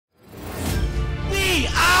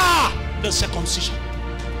the circumcision.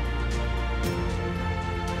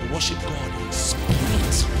 We worship God in spirit.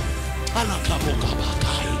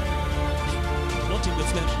 Not in the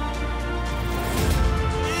flesh.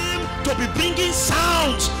 To be bringing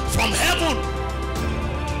sounds from heaven,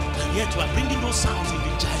 and yet you are bringing those sounds in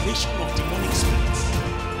the gyration of demonic spirits.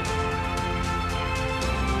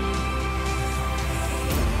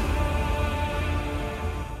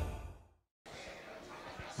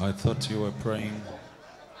 I thought you were praying.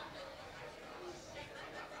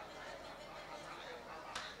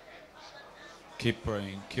 Keep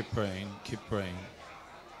praying, keep praying, keep praying.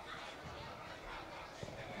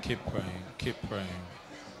 Keep praying, keep praying.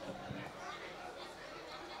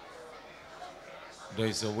 There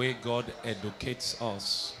is a way God educates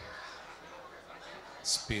us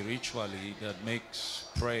spiritually that makes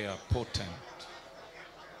prayer potent.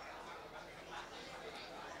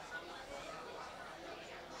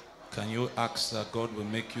 Can you ask that God will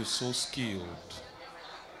make you so skilled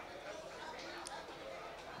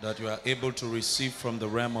that you are able to receive from the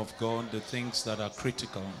realm of God the things that are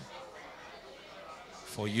critical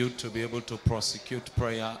for you to be able to prosecute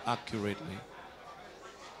prayer accurately?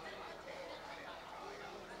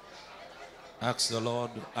 Ask the Lord,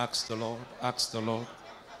 ask the Lord, ask the Lord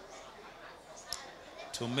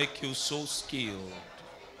to make you so skilled,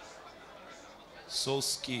 so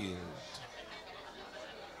skilled,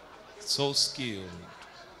 so skilled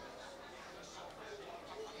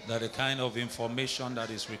that the kind of information that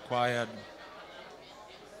is required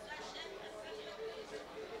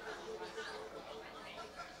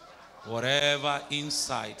whatever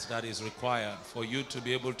insight that is required for you to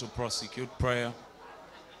be able to prosecute prayer,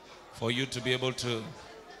 for you to be able to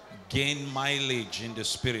gain mileage in the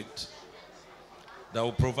spirit that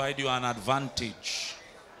will provide you an advantage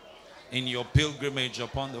in your pilgrimage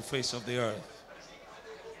upon the face of the earth.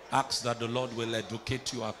 Ask that the Lord will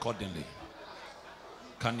educate you accordingly.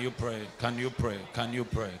 Can you pray? Can you pray? Can you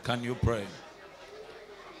pray? Can you pray?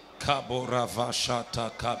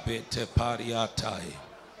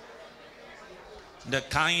 The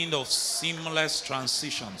kind of seamless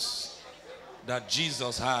transitions that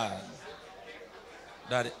Jesus had,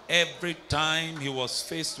 that every time he was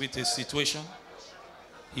faced with a situation,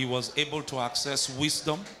 he was able to access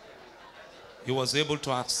wisdom, he was able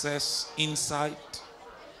to access insight,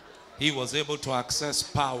 he was able to access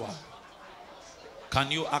power. Can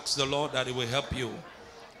you ask the Lord that he will help you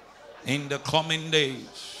in the coming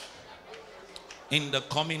days? In the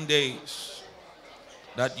coming days,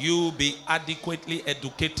 that you be adequately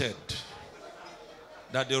educated,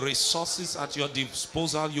 that the resources at your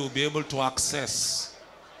disposal you will be able to access,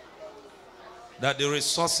 that the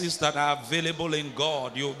resources that are available in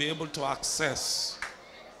God you will be able to access.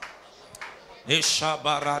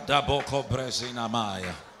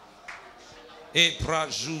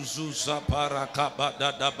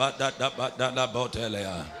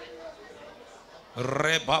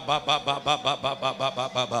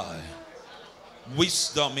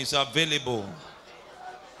 Wisdom is available.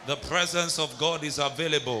 The presence of God is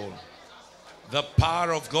available. The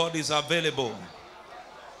power of God is available.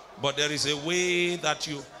 But there is a way that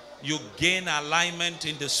you gain alignment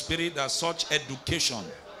in the spirit, that such education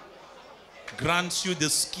grants you the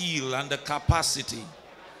skill and the capacity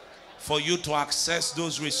for you to access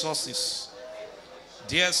those resources.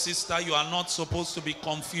 Dear sister, you are not supposed to be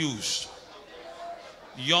confused.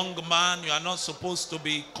 Young man, you are not supposed to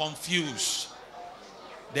be confused.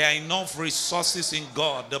 There are enough resources in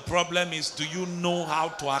God. The problem is, do you know how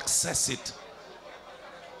to access it?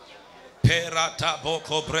 There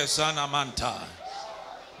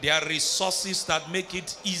are resources that make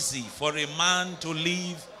it easy for a man to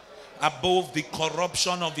live above the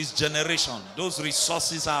corruption of his generation. Those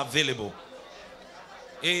resources are available.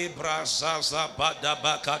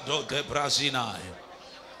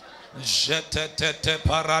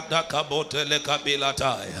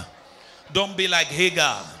 Don't be like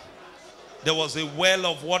Hagar. There was a well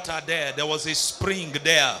of water there. There was a spring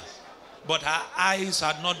there. But her eyes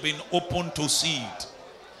had not been opened to see it.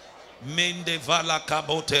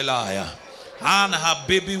 And her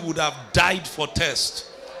baby would have died for thirst.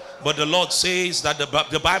 But the Lord says that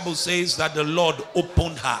the Bible says that the Lord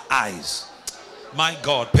opened her eyes. My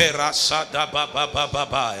God.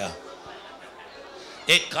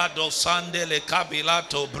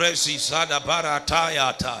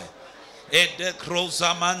 Ede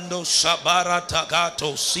crozamando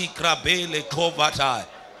sabaratagato sikrabele kovatai.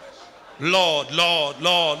 Lord, Lord,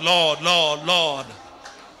 Lord, Lord, Lord, Lord,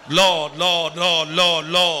 Lord, Lord, Lord, Lord,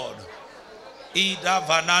 Lord. Ida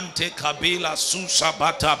vanante kabila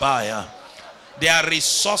susabatabaya. There are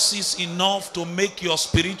resources enough to make your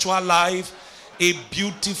spiritual life a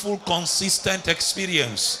beautiful, consistent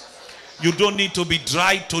experience. You don't need to be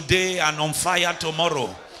dry today and on fire tomorrow.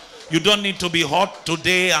 You don't need to be hot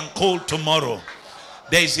today and cold tomorrow.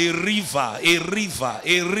 There is a river, a river,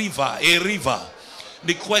 a river, a river.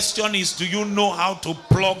 The question is, do you know how to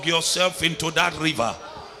plug yourself into that river?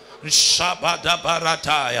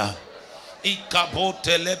 Shabadabarataya.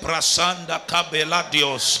 Ikabotele brasanda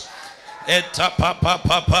kabeladios. Eta papa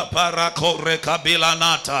papa parakore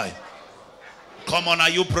kabilanatai. Come on, are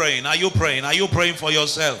you praying? Are you praying? Are you praying for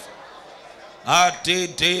yourself?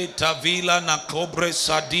 Ade de tavila na kobre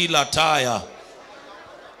sadila taya.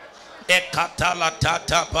 Ekatala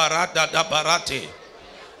tata parada da barate.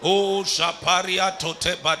 Oh shaparia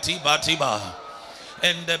tote bati batiba.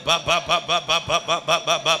 And the baba baba baba baba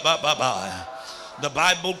baba baba. The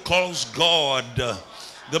Bible calls God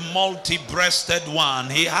the multi-breasted one.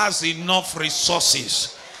 He has enough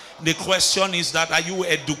resources. The question is that, are you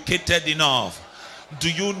educated enough?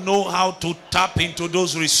 Do you know how to tap into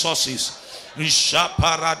those resources? That's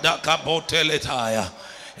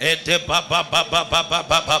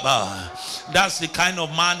the kind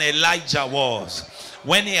of man Elijah was.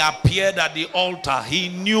 When he appeared at the altar, he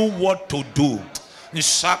knew what to do.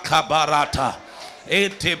 Shakabarata,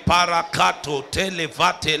 ete parakato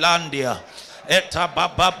televatelandia, eta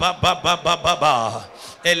baba baba baba baba.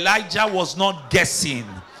 Elijah was not guessing.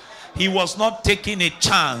 He was not taking a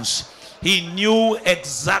chance. He knew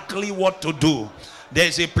exactly what to do.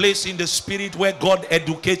 There's a place in the spirit where God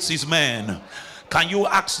educates his men. Can you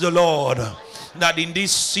ask the Lord that in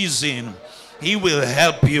this season he will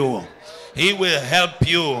help you? He will help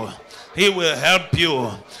you. He will help you.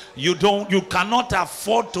 You cannot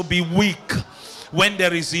afford to be weak when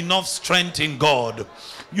there is enough strength in God.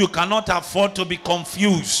 You cannot afford to be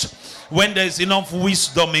confused when there is enough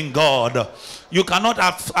wisdom in God. You cannot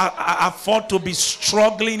afford to be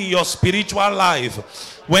struggling in your spiritual life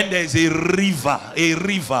when there is a river, a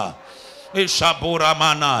river. Ishabura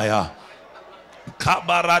manaya.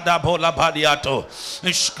 Kabarada bola badiato,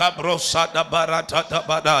 iskabrosa da barata da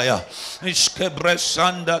badaya,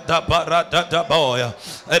 iskebresanda da barata da boya,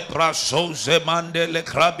 epraso zemandele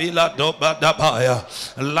krabila do badabaya,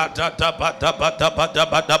 lada da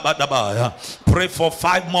badabaya. Pray for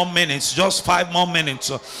 5 more minutes, just 5 more minutes.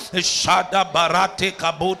 Shada barate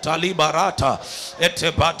kabuta libarata,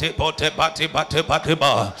 etebate bote bate bate bate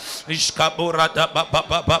ba, iskabura da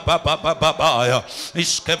babaya,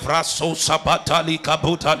 iskevraso sabata.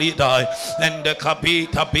 Kabutali dai and the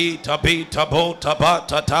kabita bita bita bota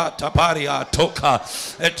bata tata paria toka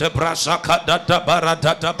et brasaka data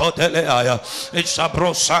barata boteleaya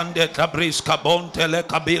isabro sande kabris kabontele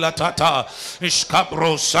kabila tata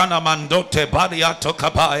iskabro sana mandote baria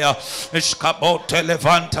tokabaya iskabote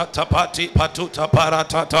levanta tapati patuta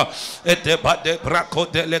paratata et de bade brako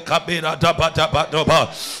dele kabira dabata badoba.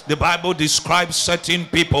 The Bible describes certain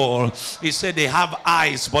people. He said they have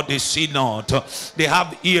eyes but they see not. They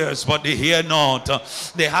have ears but they hear not.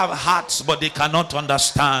 They have hearts but they cannot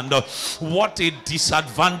understand. What a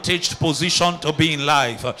disadvantaged position to be in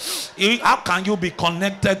life. How can you be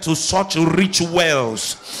connected to such rich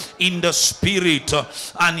wells in the spirit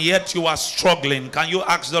and yet you are struggling? Can you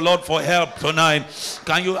ask the Lord for help tonight?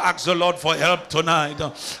 Can you ask the Lord for help tonight?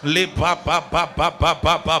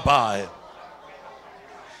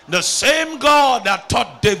 The same God that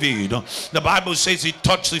taught David, the Bible says he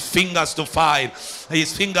touched his fingers to fight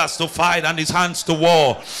and his hands to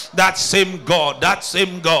war. That same God, that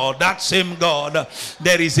same God, that same God.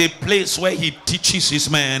 There is a place where he teaches his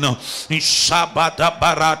men. In Shabbat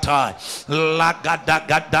Barata,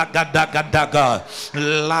 Lagadagadagadagadaga,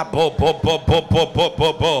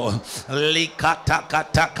 Labobobobobobobo,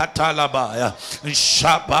 Likatakatalabaya,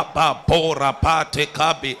 Shababa Bora Pate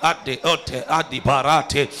Kabi Ade Ote Adi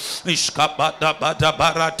Barate.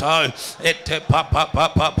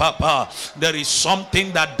 There is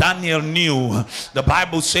something that Daniel knew. The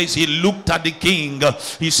Bible says he looked at the king.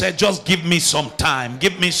 He said, just give me some time.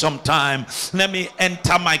 Give me some time. Let me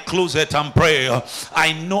enter my closet and pray.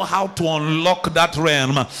 I know how to unlock that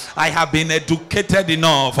realm. I have been educated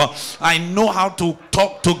enough. I know how to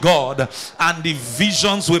talk to God and the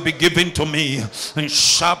visions will be given to me.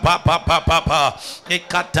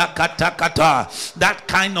 That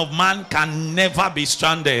kind of man can never be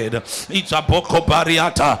stranded. It's a boko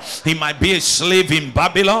bariata. He might be a slave in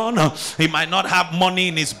Babylon. He might not have money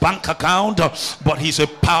in his bank account, but he's a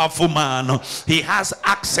powerful man. He has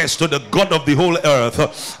access to the God of the whole earth.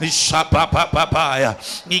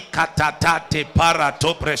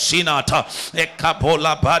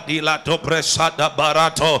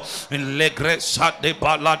 barato legresa de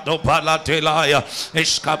balado balatelaya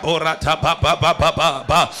escaborata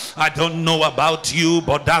baba. I don't know about you,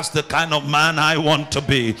 but that's the kind of man I want to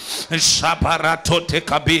be. Shabarato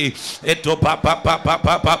tekabi eto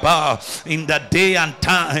baba. In the day and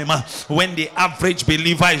time when the average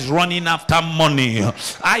believer is running after money,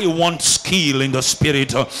 I want skill in the spirit.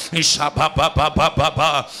 Shababa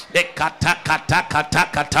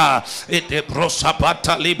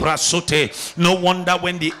no wonder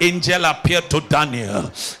when the angel appeared to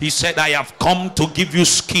Daniel, he said, I have come to give you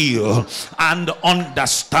skill and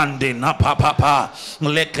understanding. Can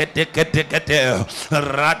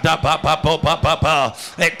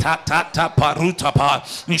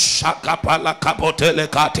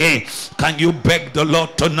you beg the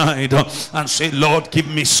Lord tonight and say, Lord, give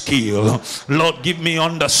me skill, Lord, give me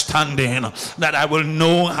understanding, that I will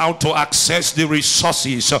know how to access the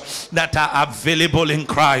resources that are available in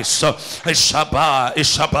Christ.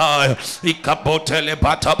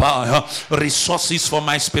 Resources for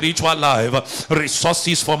my spiritual life,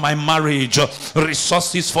 resources for my marriage,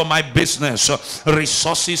 resources for my business,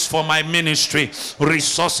 resources for my ministry,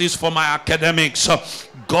 resources for my academics.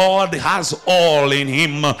 God has all in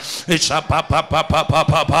him. For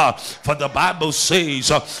the Bible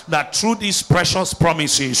says that through these precious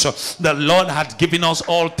promises, the Lord had given us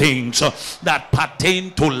all things that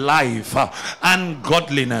pertain to life and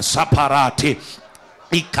godliness.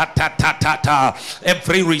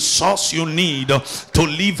 Every resource you need to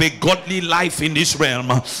live a godly life in this realm,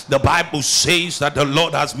 the Bible says that the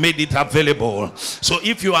Lord has made it available. So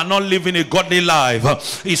if you are not living a godly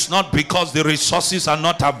life, it's not because the resources are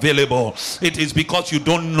not available, it is because you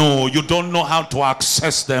don't know how to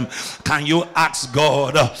access them. Can you ask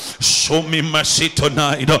God, show me mercy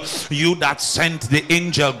tonight? You that sent the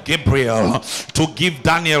angel Gabriel to give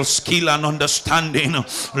Daniel skill and understanding,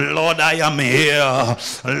 Lord, I am here.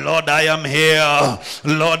 Lord, I am here.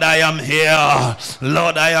 Lord, I am here.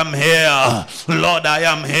 Lord, I am here. Lord, I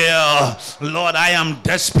am here. Lord, I am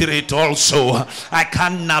desperate also. I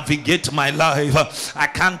can't navigate my life. I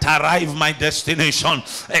can't arrive my destination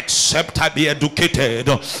except I be educated.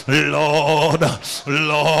 Lord,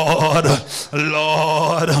 Lord,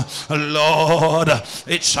 Lord, Lord.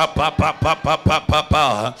 It's a papa papa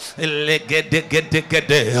papa. Legede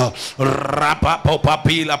rapa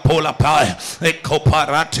popapila pola pai.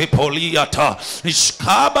 Parate poliata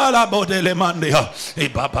iskabala bodele mandia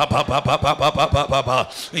ida baba baba baba baba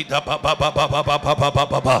ida baba baba baba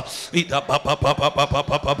baba ida baba baba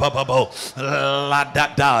baba baba la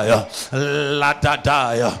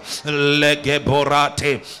dadaya lege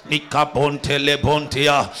borate ikabonte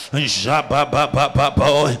lebontia jaba baba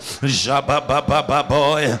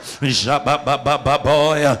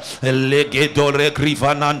boy lege dore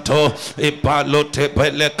grivananto e palote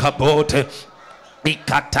bele kabote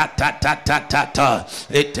Ikatatatata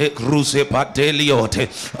ete cruze padeliote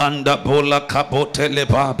anda bola cabote le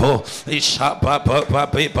babo ishaba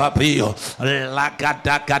babio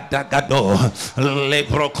lagadagado le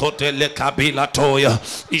brocote le kabila toya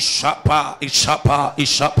ishapa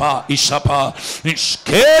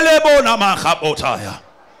iskele bona makabotaya.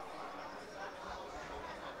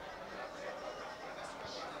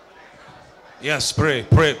 Yes, pray.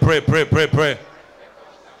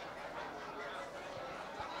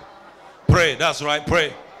 Pray, that's right,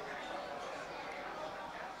 pray.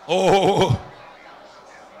 Oh.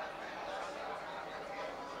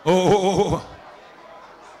 Oh.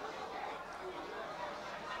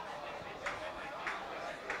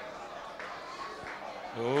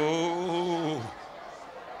 Oh.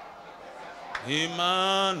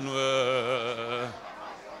 Emmanuel.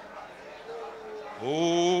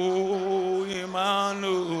 Oh,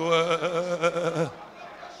 Emmanuel.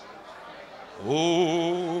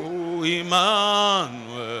 Oh,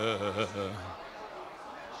 Emmanuel.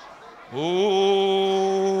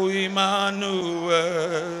 Oh, Emmanuel.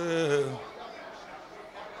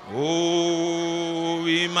 Oh,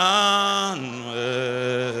 Emmanuel.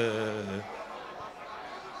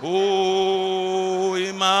 Oh,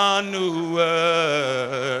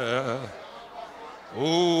 Emmanuel.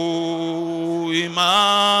 Oh,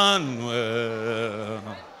 Emmanuel.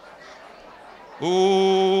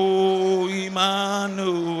 Oh,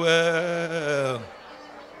 Emmanuel.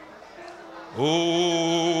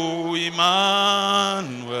 Oh,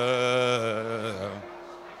 Emmanuel.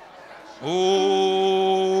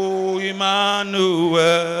 Oh, Emmanuel.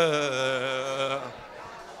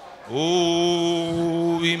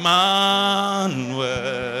 Oh, Emmanuel.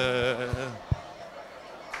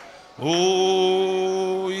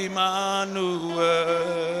 Oh, Emmanuel.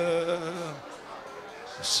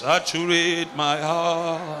 Saturate my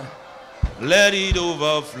heart let it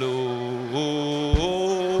overflow.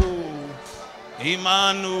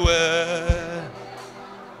 Emmanuel,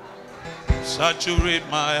 saturate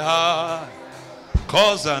my heart,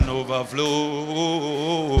 cause an overflow.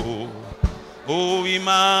 Oh,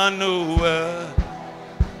 Emmanuel,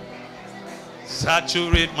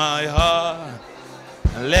 saturate my heart,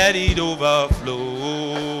 let it overflow.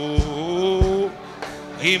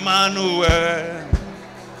 Emmanuel,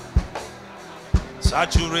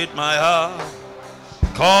 saturate my heart,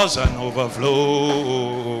 cause an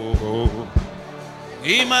overflow.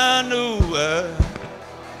 Emmanuel,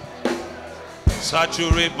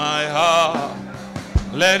 saturate my heart,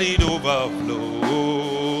 let it overflow.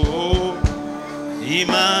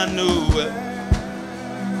 Emmanuel,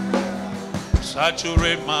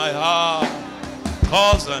 saturate my heart,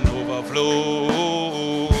 cause an overflow.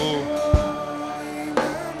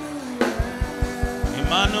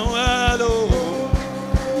 Emmanuel, oh.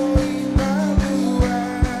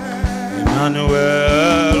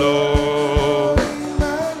 Emmanuel, oh.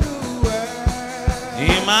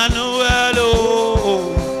 Emmanuel, oh.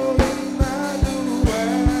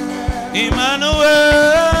 Emmanuel,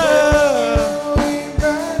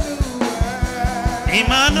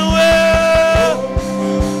 Emmanuel, Emmanuel,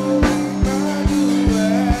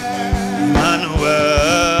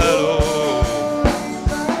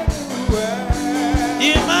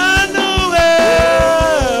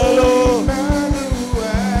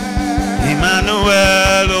 Emmanuel,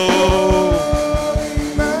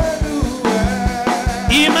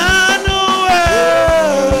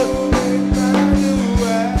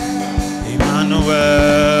 Emmanuel,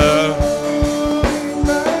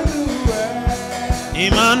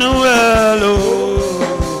 Emmanuel,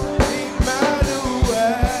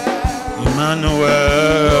 Emmanuel.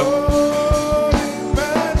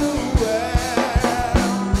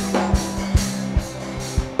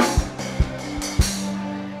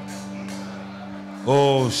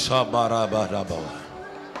 Oh, Shabarabadaba.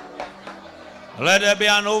 Let there be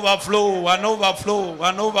an overflow, an overflow,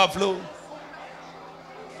 an overflow.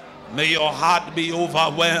 May your heart be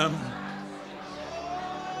overwhelmed.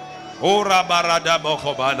 Oh,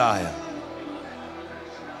 Rabaradabokobadaya.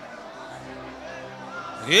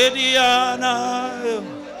 Ediana.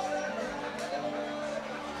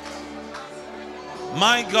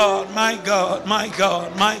 My God, my God, my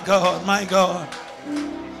God, my God, my God.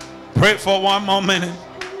 Pray for one more minute.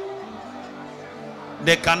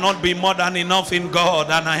 There cannot be more than enough in God,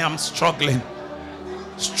 and I am struggling.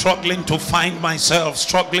 Struggling to find myself,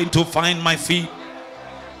 struggling to find my feet,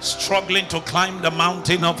 struggling to climb the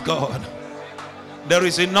mountain of God. There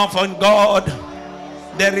is enough in God.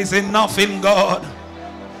 There is enough in God.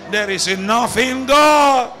 There is enough in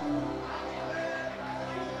God.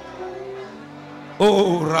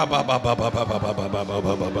 Oh,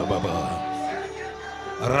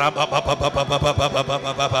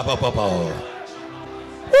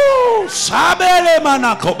 oh, Sabele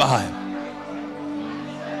Manakobai.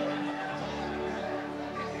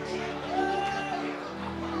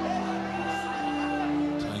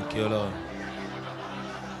 Thank you, Lord.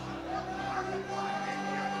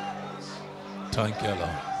 Thank you,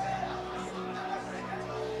 Lord.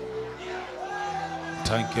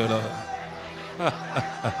 Thank you, Lord.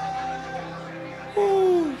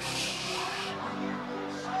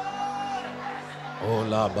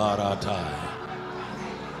 Ola Baratai.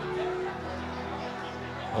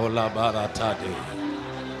 Ola Baratade.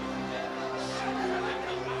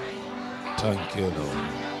 Thank you, Lord.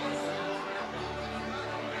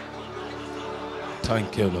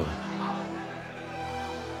 Thank you, Lord.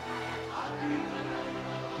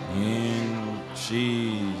 In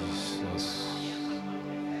Jesus'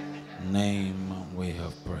 name we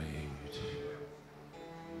have prayed.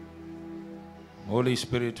 Holy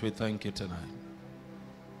Spirit, we thank you tonight.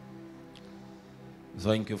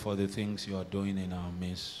 Thank you for the things you are doing in our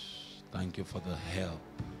midst. Thank you for the help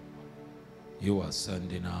you are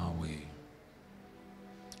sending our way.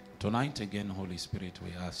 Tonight again, Holy Spirit,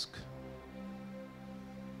 we ask,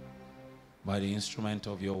 by the instrument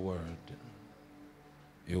of your word,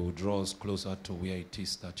 you will draw us closer to where it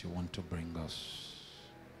is that you want to bring us.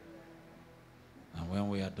 And when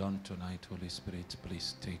we are done tonight, Holy Spirit,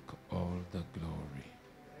 please take all the glory.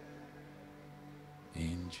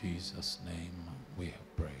 In Jesus' name we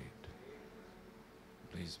have prayed.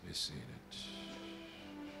 Please be seated.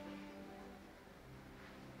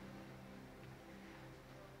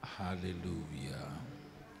 Hallelujah.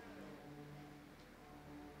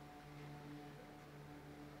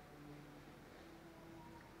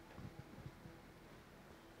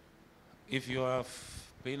 If you have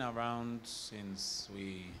been around since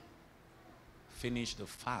we finished the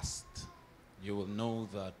fast you will know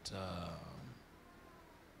that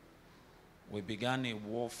we began a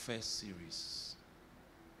warfare series.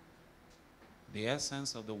 The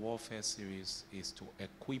essence of the warfare series is to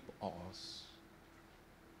equip us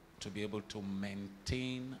to be able to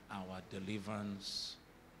maintain our deliverance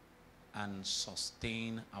and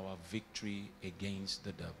sustain our victory against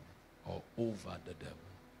the devil or over the devil.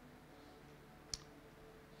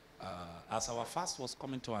 As our fast was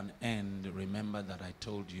coming to an end, remember that I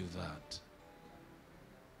told you that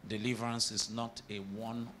deliverance is not a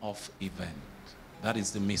one-off event. That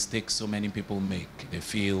is the mistake so many people make. They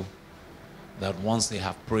feel that once they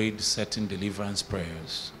have prayed certain deliverance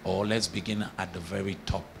prayers, or let's begin at the very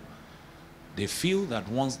top, they feel that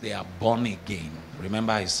once they are born again,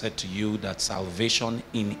 remember I said to you that salvation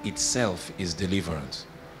in itself is deliverance.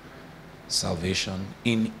 Salvation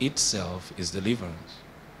in itself is deliverance.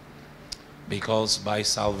 Because by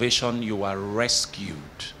salvation you are rescued.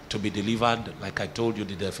 To be delivered, like I told you,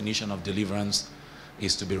 the definition of deliverance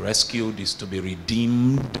is to be rescued, is to be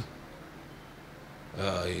redeemed,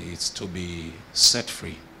 it's to be set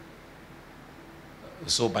free.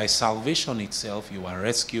 So by salvation itself, you are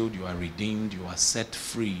rescued, you are redeemed, you are set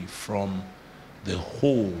free from the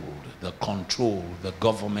hold, the control, the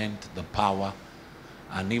government, the power,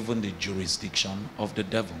 and even the jurisdiction of the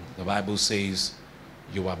devil. The Bible says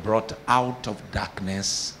you are brought out of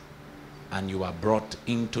darkness and you are brought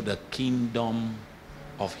into the kingdom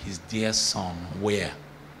of his dear son. Where?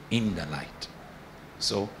 In the light.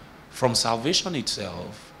 So from salvation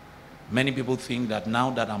itself, many people think that now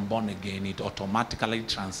that I'm born again, it automatically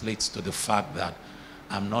translates to the fact that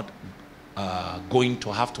I'm not going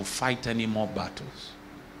to have to fight any more battles.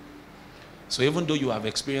 So even though you have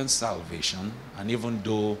experienced salvation, and even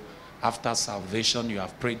though after salvation you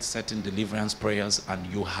have prayed certain deliverance prayers and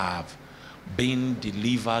you have been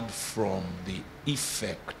delivered from the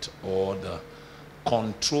effect or the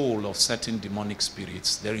control of certain demonic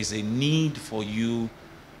spirits, there is a need for you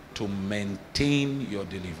to maintain your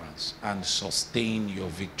deliverance and sustain your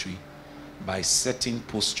victory by certain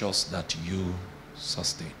postures that you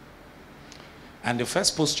sustain. And the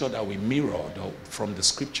first posture that we mirrored from the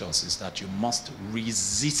scriptures is that you must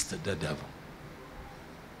resist the devil.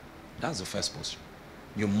 That's the first posture.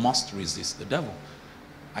 You must resist the devil.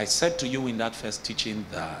 I said to you in that first teaching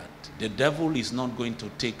that the devil is not going to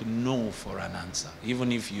take no for an answer.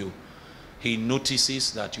 Even if he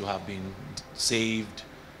notices that you have been saved,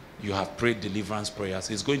 you have prayed deliverance prayers,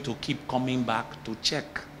 he's going to keep coming back to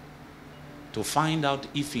check, to find out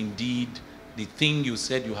if indeed the thing you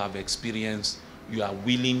said you have experienced, you are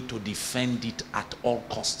willing to defend it at all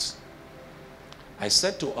costs. I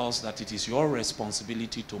said to us that it is your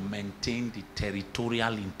responsibility to maintain the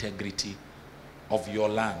territorial integrity of your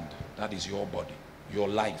land. That is your body, your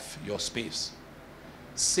life, your space.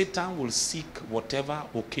 Satan will seek whatever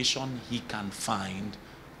occasion he can find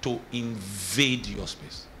to invade your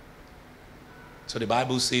space. So the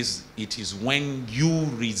Bible says it is when you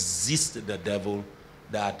resist the devil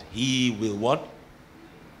that he will what?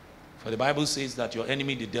 For the Bible says that your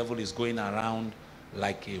enemy, the devil, is going around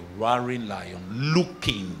like a roaring lion,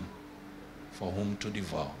 looking for whom to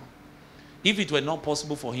devour. If it were not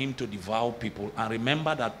possible for him to devour people, and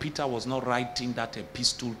remember that Peter was not writing that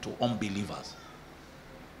epistle to unbelievers.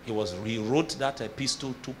 He wrote that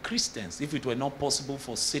epistle to Christians. If it were not possible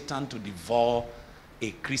for Satan to devour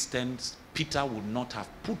a Christian, Peter would not have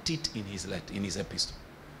put it in his epistle.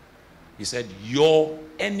 He said, your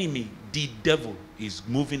enemy, the devil, is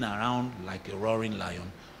moving around like a roaring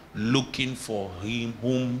lion, looking for him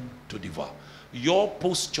whom to devour. Your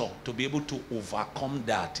posture to be able to overcome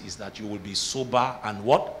that is that you will be sober and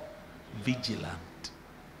what? Vigilant.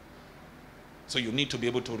 So you need to be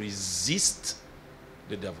able to resist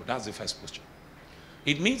the devil. That's the first posture.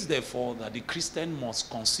 It means, therefore, that the Christian must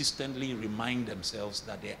consistently remind themselves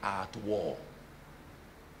that they are at war.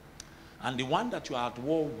 And the one that you are at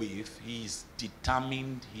war with, he is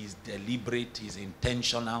determined, he is deliberate, he is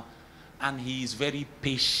intentional, and he is very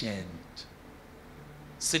patient.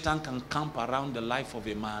 Satan can camp around the life of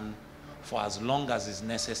a man for as long as is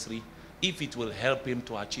necessary if it will help him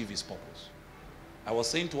to achieve his purpose. I was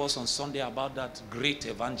saying to us on Sunday about that great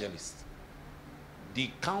evangelist.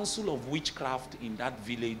 The council of witchcraft in that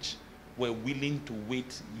village were willing to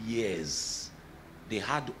wait years. They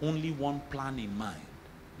had only one plan in mind: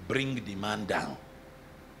 bring the man down.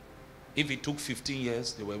 If it took 15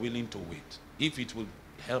 years, they were willing to wait, if it would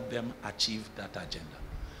help them achieve that agenda.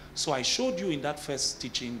 So I showed you in that first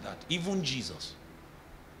teaching that even Jesus,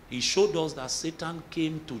 he showed us that Satan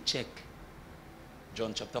came to check.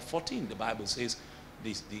 John chapter 14, the Bible says,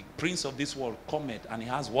 the prince of this world cometh, and he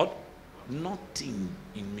has what? nothing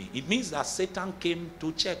in me. It means that Satan came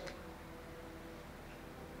to check.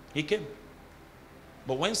 He came.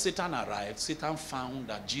 But when Satan arrived, Satan found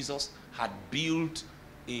that Jesus had built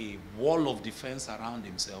a wall of defense around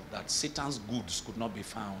himself, that Satan's goods could not be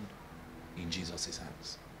found in Jesus'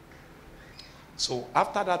 hands. So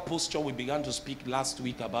after that posture, we began to speak last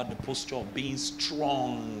week about the posture of being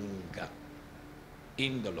strong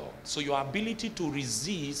in the Lord. So your ability to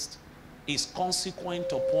resist is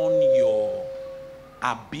consequent upon your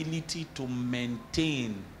ability to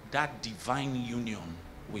maintain that divine union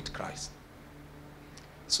with Christ.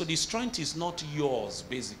 So the strength is not yours,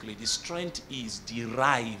 basically. The strength is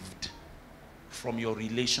derived from your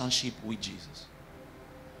relationship with Jesus.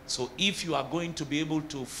 So if you are going to be able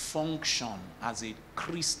to function as a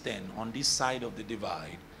Christian on this side of the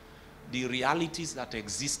divide, the realities that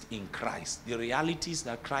exist in Christ, the realities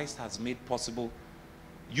that Christ has made possible,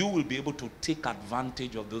 you will be able to take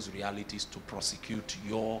advantage of those realities to prosecute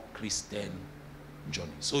your Christian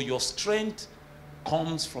journey. So your strength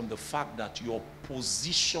comes from the fact that your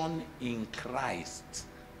position in Christ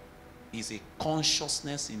is a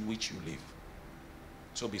consciousness in which you live.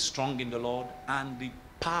 So be strong in the Lord and the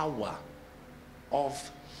power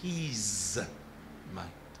of his might.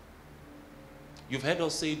 You've heard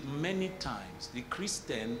us say it many times, the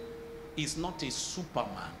Christian is not a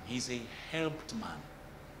superman, he's a helped man.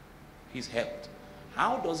 He's helped.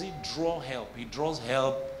 How does he draw help? He draws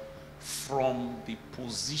help from the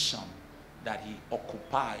position that he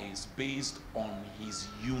occupies based on his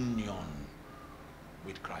union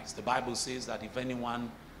with Christ. The Bible says that if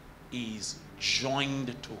anyone is joined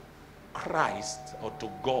to Christ or to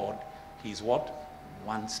God, he is what?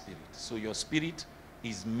 One spirit. So your spirit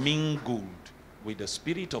is mingled with the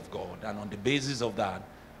Spirit of God, and on the basis of that,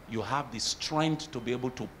 you have the strength to be able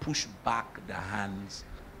to push back the hands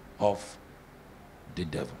of the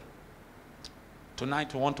devil.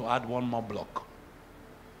 Tonight we want to add one more block.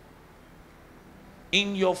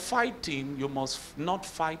 In your fighting, you must not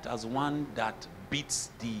fight as one that beats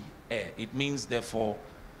the air. It means, therefore,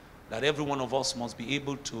 that every one of us must be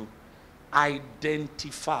able to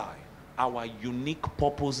identify our unique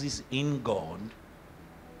purposes in God,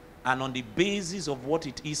 and on the basis of what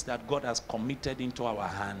it is that God has committed into our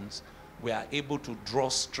hands, we are able to draw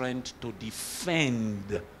strength to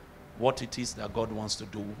defend what it is that God wants to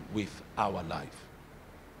do with our life.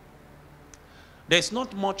 There's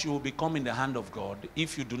not much you will become in the hand of God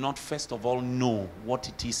if you do not first of all know what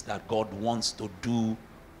it is that God wants to do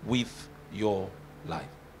with your life.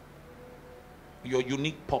 Your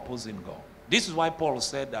unique purpose in God. This is why Paul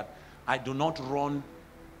said that I do not run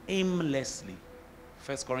aimlessly.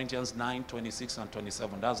 1 Corinthians 9, 26 and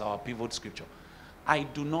 27. That's our pivot scripture. I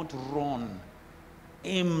do not run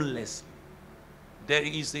aimlessly. There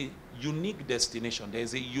is a unique destination. There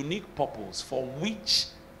is a unique purpose for which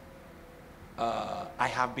I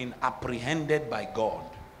have been apprehended by God.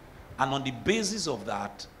 And on the basis of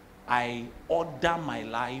that, I order my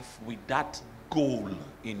life with that goal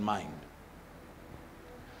in mind.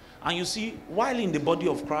 And you see, while in the body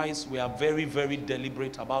of Christ, we are very, very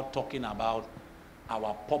deliberate about talking about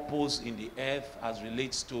our purpose in the earth as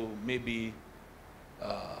relates to maybe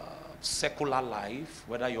secular life,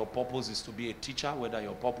 whether your purpose is to be a teacher, whether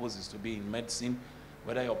your purpose is to be in medicine,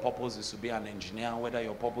 whether your purpose is to be an engineer, whether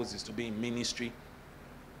your purpose is to be in ministry.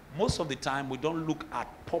 Most of the time, we don't look at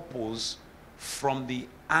purpose from the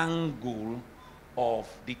angle of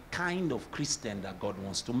the kind of Christian that God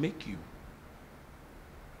wants to make you.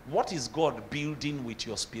 What is God building with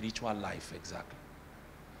your spiritual life exactly?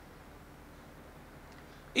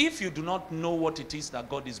 If you do not know what it is that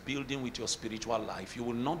God is building with your spiritual life, you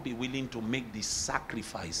will not be willing to make the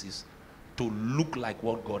sacrifices to look like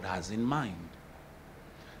what God has in mind.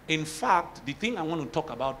 In fact, the thing I want to talk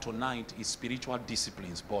about tonight is spiritual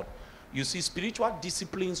disciplines. But you see, spiritual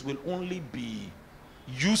disciplines will only be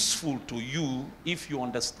useful to you if you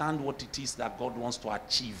understand what it is that God wants to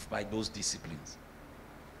achieve by those disciplines.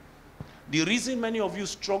 The reason many of you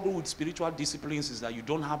struggle with spiritual disciplines is that you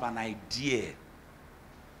don't have an idea.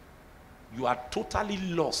 You are totally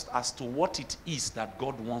lost as to what it is that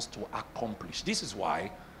God wants to accomplish. This is why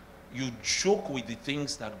you joke with the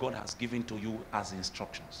things that God has given to you as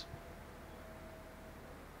instructions.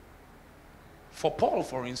 For Paul,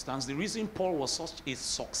 for instance, the reason Paul was such a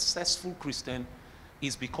successful Christian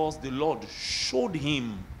is because the Lord showed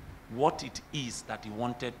him what it is that he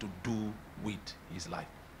wanted to do with his life.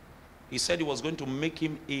 He said he was going to make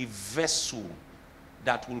him a vessel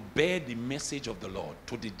that will bear the message of the Lord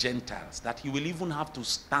to the Gentiles, that he will even have to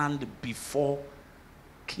stand before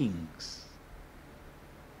kings.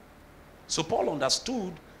 So Paul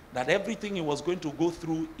understood that everything he was going to go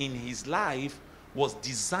through in his life was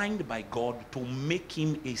designed by God to make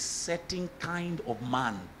him a certain kind of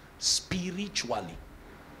man spiritually.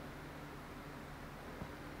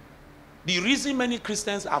 The reason many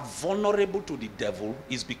Christians are vulnerable to the devil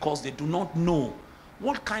is because they do not know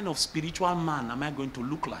what kind of spiritual man am I going to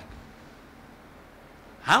look like.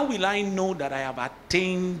 How will I know that I have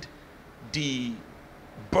attained the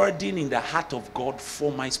burden in the heart of God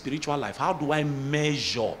for my spiritual life? How do I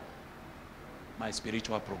measure my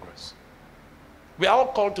spiritual progress? We are all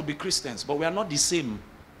called to be Christians, but we are not the same.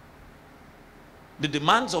 The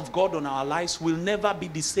demands of God on our lives will never be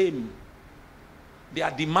the same. There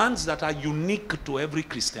are demands that are unique to every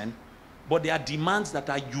Christian, but there are demands that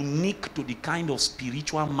are unique to the kind of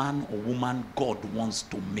spiritual man or woman God wants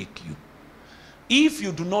to make you. If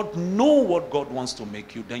you do not know what God wants to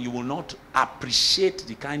make you, then you will not appreciate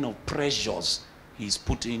the kind of pressures he's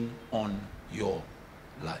putting on your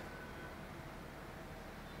life.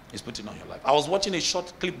 He's putting on your life. I was watching a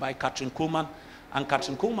short clip by Catherine Coleman, and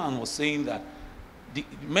Catherine Coleman was saying that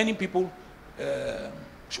many people,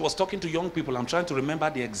 she was talking to young people. I'm trying to remember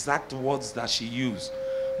the exact words that she used.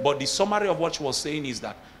 But the summary of what she was saying is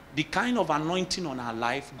that the kind of anointing on her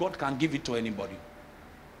life, God can give it to anybody.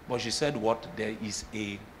 But she said what? There is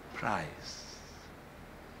a price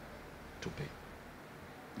to pay.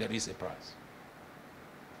 There is a price.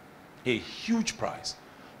 A huge price.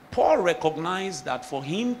 Paul recognized that for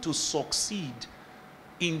him to succeed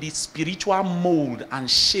in the spiritual mold and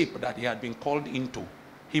shape that he had been called into,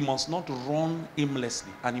 he must not run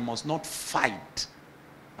aimlessly, and he must not fight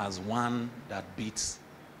as one that beats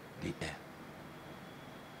the air.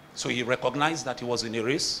 So he recognized that he was in a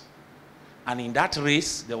race, and in that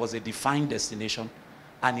race there was a defined destination,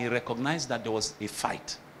 and he recognized that there was a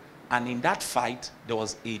fight, and in that fight there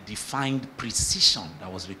was a defined precision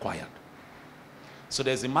that was required. So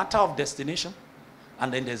there's a matter of destination,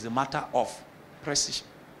 and then there's a matter of precision.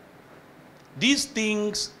 These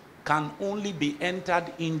things can only be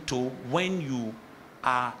entered into when you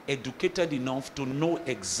are educated enough to know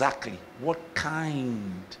exactly what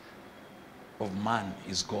kind of man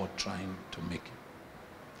is God trying to make you.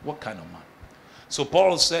 What kind of man? So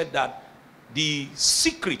Paul said that the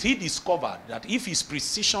secret, he discovered that if his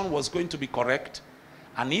precision was going to be correct,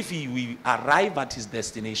 and if he will arrive at his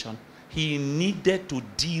destination, he needed to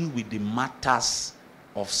deal with the matters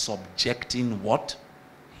of subjecting what?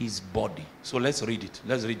 His body. So let's read it.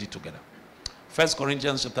 Let's read it together. 1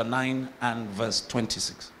 Corinthians chapter 9 and verse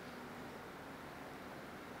 26.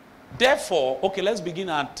 Therefore, okay, let's begin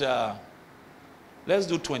at, let's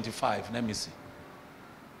do 25. Let me see.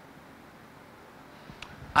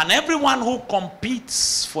 And everyone who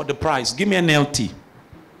competes for the prize, give me an LT.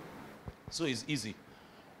 So it's easy.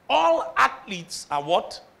 All athletes are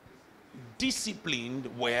what? Disciplined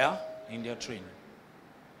where? In their training.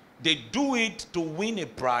 They do it to win a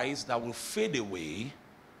prize that will fade away,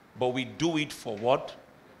 but we do it for what?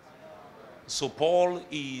 So Paul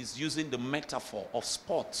is using the metaphor of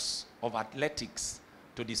sports, of athletics,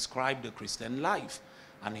 to describe the Christian life.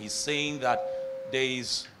 And he's saying that there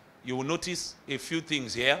is, you will notice a few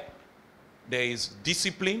things here. There is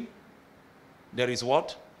discipline, there is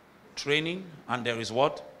what? Training, and there is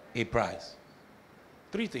what? A prize.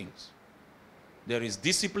 Three things. There is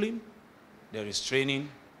discipline, there is training,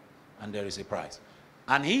 and there is a prize.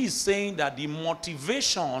 And he is saying that the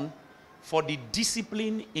motivation for the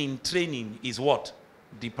discipline in training is what?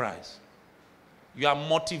 The prize. You are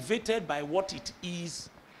motivated by what it is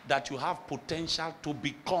that you have potential to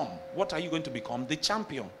become. What are you going to become? The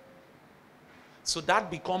champion. So that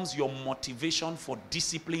becomes your motivation for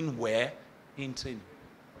discipline where? In training.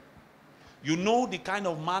 You know the kind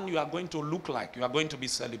of man you are going to look like. You are going to be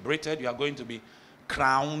celebrated. You are going to be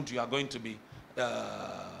crowned. You are going to be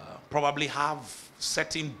probably have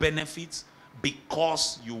certain benefits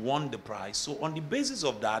because you won the prize. So on the basis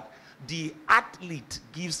of that, the athlete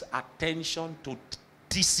gives attention to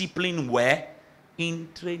discipline where? In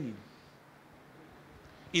training.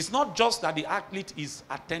 It's not just that the athlete is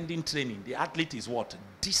attending training. The athlete is what?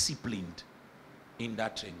 Disciplined in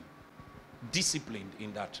that training. Disciplined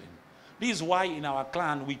in that training. This is why in our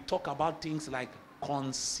clan we talk about things like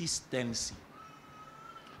consistency.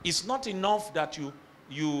 It's not enough that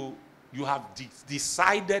you have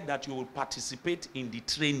decided that you will participate in the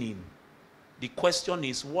training. The question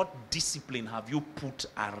is, what discipline have you put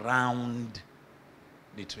around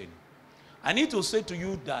the training? I need to say to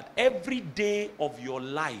you that every day of your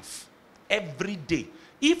life, every day,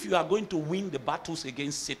 if you are going to win the battles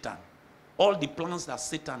against Satan, all the plans that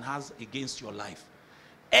Satan has against your life,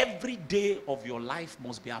 every day of your life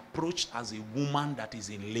must be approached as a woman that is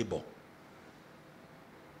in labor.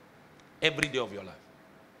 Every day of your life.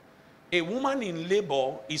 A woman in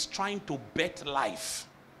labor is trying to birth life.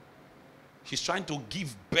 She's trying to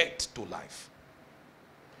give birth to life.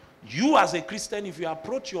 You as a Christian, if you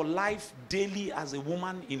approach your life daily as a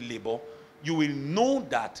woman in labor, you will know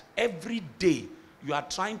that every day you are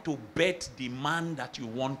trying to birth the man that you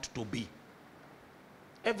want to be.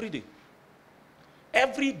 Every day.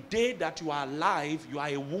 Every day that you are alive, you are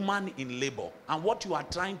a woman in labor. And what you are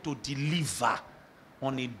trying to deliver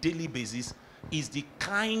on a daily basis is the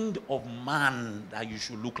kind of man that you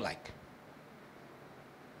should look like.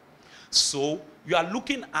 So you are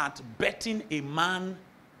looking at betting a man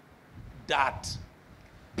that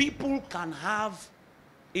people can have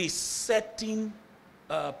a certain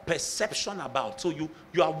perception about. So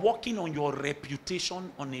you are working on your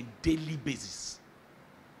reputation on a daily basis.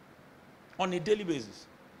 On a daily basis.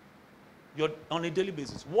 On a daily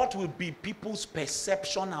basis. What will be people's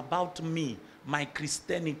perception about me, my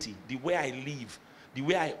Christianity, the way I live, the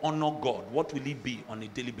way I honor God? What will it be on a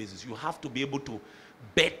daily basis? You have to be able to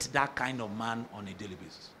bet that kind of man on a daily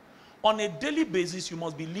basis. On a daily basis, you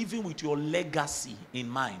must be living with your legacy in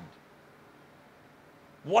mind.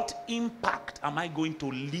 What impact am I going to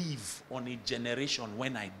leave on a generation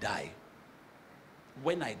when I die?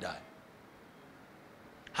 When I die.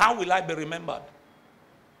 How will I be remembered?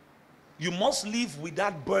 You must live with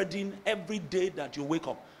that burden every day that you wake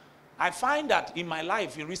up. I find that in my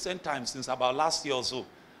life in recent times, since about last year or so,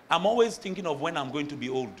 I'm always thinking of when I'm going to be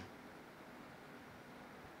old.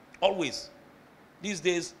 Always. These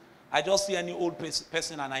days, I just see any old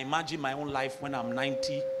person and I imagine my own life when I'm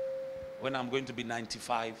 90, when I'm going to be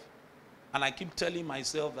 95. And I keep telling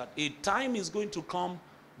myself that a time is going to come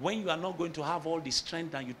when you are not going to have all the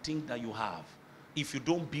strength that you think that you have. If you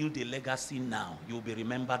don't build a legacy now, you'll be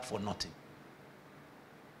remembered for nothing.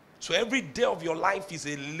 So every day of your life is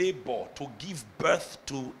a labor to give birth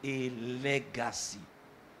to a legacy.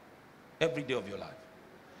 Every day of your life.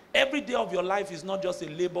 Every day of your life is not just a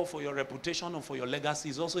labor for your reputation or for your legacy,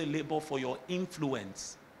 it's also a labor for your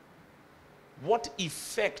influence. What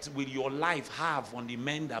effect will your life have on the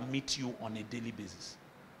men that meet you on a daily basis?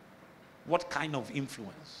 What kind of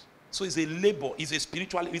influence? So it's a labor, it's a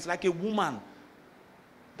spiritual, it's like a woman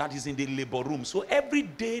that is in the labor room. So every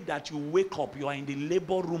day that you wake up, you are in the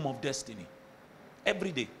labor room of destiny.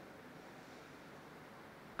 Every day.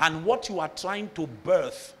 And what you are trying to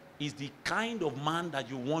birth is the kind of man that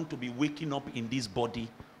you want to be waking up in this body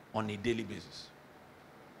on a daily basis.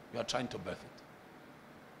 You are trying to birth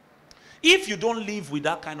it. If you don't live with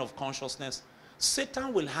that kind of consciousness,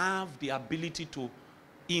 Satan will have the ability to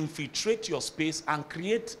infiltrate your space and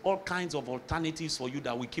create all kinds of alternatives for you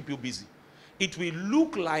that will keep you busy. It will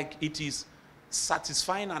look like it is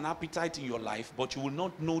satisfying an appetite in your life, but you will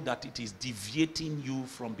not know that it is deviating you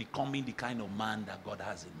from becoming the kind of man that God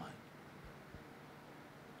has in mind.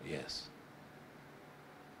 Yes.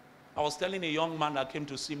 I was telling a young man that came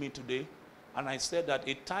to see me today, and I said that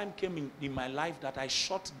a time came in my life that I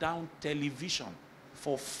shut down television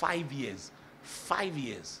for 5 years. 5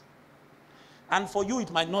 years. And for you,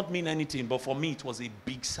 it might not mean anything, but for me, it was a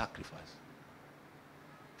big sacrifice.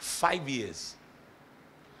 5 years.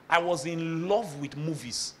 I was in love with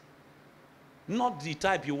movies. Not the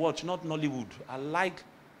type you watch, not Nollywood. I like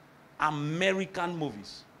American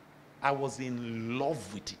movies. I was in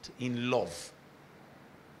love with it. In love.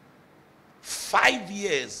 5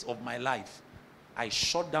 years of my life, I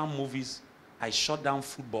shut down movies, I shut down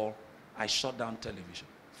football, I shut down television.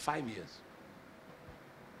 5 years.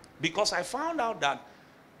 Because I found out that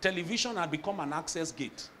television had become an access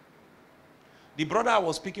gate. The brother I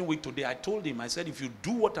was speaking with today, I told him, I said, if you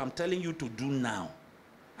do what I'm telling you to do now,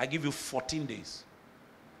 I give you 14 days.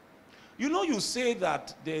 You know, you say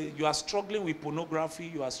that you are struggling with pornography,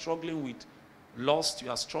 you are struggling with lust, you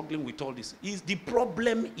are struggling with all this. The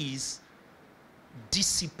problem is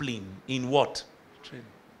discipline in what? Training.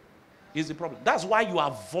 Is the problem. That's why you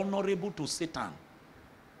are vulnerable to Satan.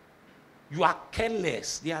 You are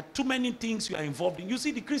careless. There are too many things you are involved in. You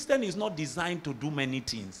see, the Christian is not designed to do many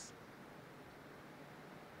things.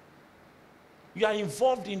 You are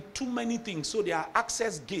involved in too many things, so there are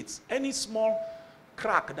access gates. Any small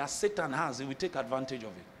crack that Satan has, he will take advantage of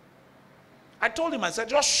it. I told him, I said,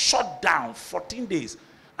 just shut down 14 days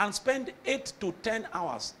and spend 8 to 10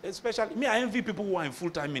 hours. Especially, me, I envy people who are in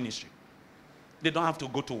full-time ministry. They don't have to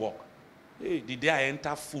go to work. Hey, the day I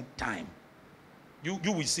enter full-time, you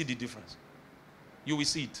will see the difference. You will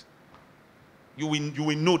see it. You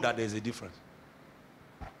will know that there's a difference.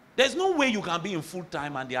 There's no way you can be in full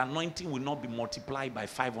time and the anointing will not be multiplied by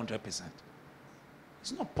 500%.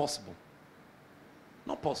 It's not possible.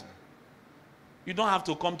 Not possible. You don't have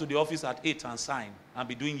to come to the office at 8 and sign and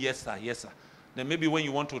be doing yes, sir, yes, sir. Then maybe when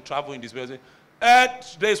you want to travel in this way, say,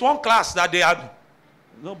 there is one class that they have.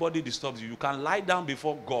 Nobody disturbs you. You can lie down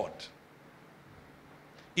before God.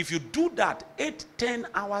 If you do that 8, 10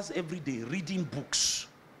 hours every day, reading books,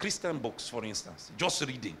 Christian books, for instance, just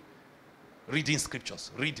reading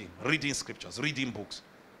scriptures, reading scriptures, reading books,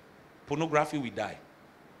 pornography will die.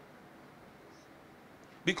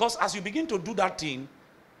 Because as you begin to do that thing,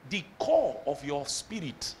 the core of your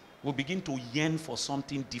spirit will begin to yearn for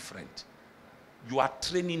something different. You are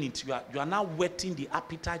training it. You are now whetting the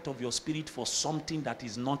appetite of your spirit for something that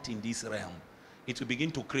is not in this realm. It will begin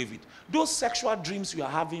to crave it. Those sexual dreams you are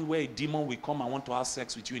having where a demon will come and want to have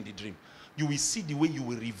sex with you in the dream, you will see the way you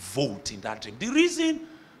will revolt in that dream. The reason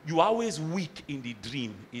you are always weak in the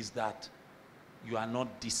dream is that you are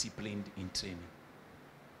not disciplined in training.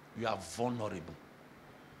 You are vulnerable.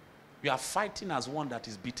 You are fighting as one that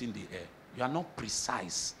is beating the air. You are not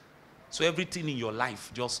precise. So everything in your life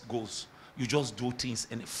just goes. You just do things.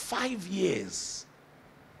 And 5 years,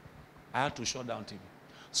 I had to shut down TV.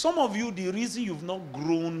 Some of you, the reason you've not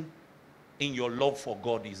grown in your love for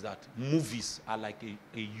God is that movies are like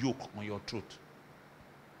a yoke on your throat.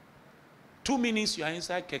 2 minutes, you are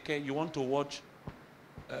inside keke, you want to watch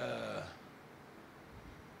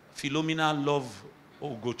Philomena love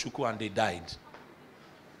Ogochukwu and they died.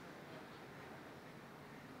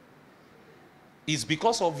 It's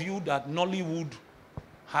because of you that Nollywood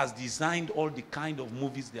has designed all the kind of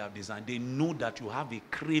movies they have designed. They know that you have a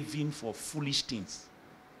craving for foolish things.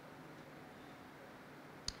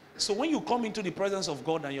 So when you come into the presence of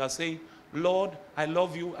God and you are saying, Lord, I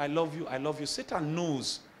love you, I love you, I love you, Satan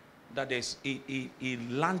knows that there's a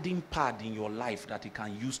landing pad in your life that he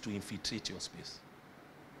can use to infiltrate your space.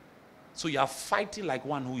 So you are fighting like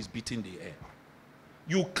one who is beating the air.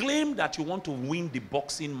 You claim that you want to win the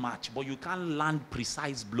boxing match, but you can't land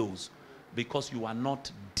precise blows because you are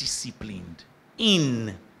not disciplined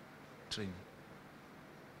in training.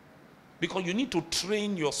 Because you need to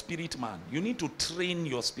train your spirit man. You need to train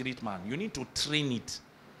your spirit man. You need to train it.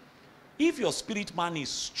 If your spirit man is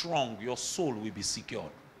strong, your soul will be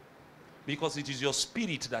secured. Because it is your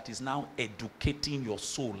spirit that is now educating your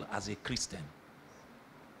soul as a Christian.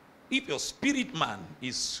 If your spirit man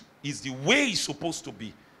is the way it's supposed to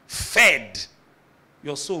be, fed,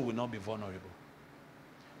 your soul will not be vulnerable.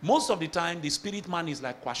 Most of the time, the spirit man is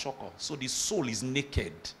like kwashoko. So the soul is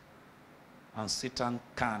naked. And Satan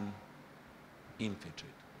can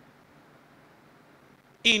infiltrate.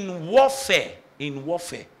 In warfare,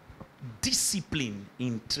 discipline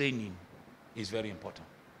in training is very important.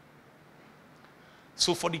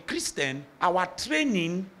 So for the Christian, our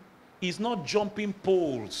training is not jumping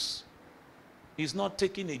poles. It's not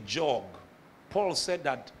taking a jog. Paul said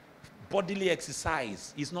that bodily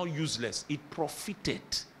exercise is not useless. It profited.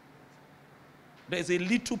 There's a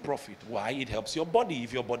little profit. Why? It helps your body.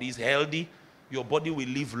 If your body is healthy, your body will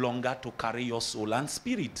live longer to carry your soul and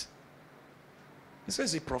spirit. He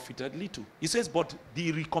says it profited little. He says, but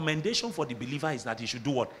the recommendation for the believer is that he should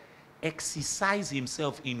do what? Exercise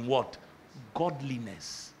himself in what?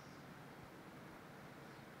 Godliness.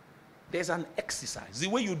 There's an exercise. The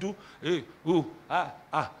way you do,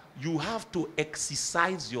 you have to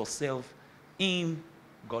exercise yourself in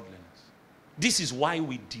godliness. This is why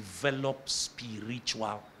we develop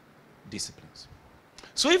spiritual disciplines.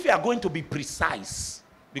 So if you are going to be precise,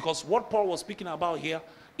 because what Paul was speaking about here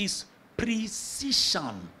is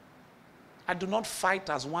precision. I do not fight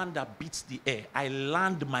as one that beats the air. I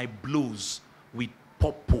land my blows with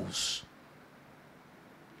purpose.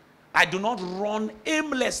 I do not run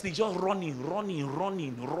aimlessly, just running.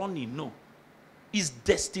 No. It's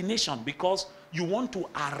destination, because you want to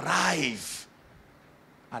arrive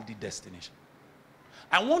at the destination.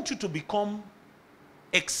 I want you to become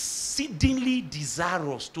exceedingly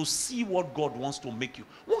desirous to see what God wants to make you.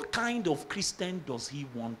 What kind of Christian does he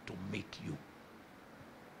want to make you?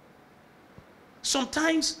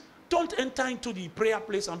 Sometimes don't enter into the prayer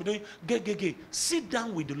place and be doing Sit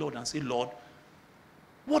down with the Lord and say, Lord,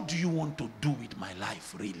 what do you want to do with my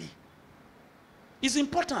life, really? It's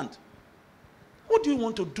important. What do you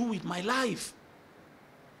want to do with my life?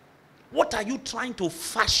 What are you trying to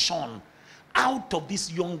fashion out of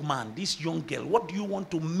this young man, this young girl? What do you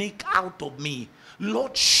want to make out of me?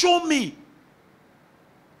 Lord, show me.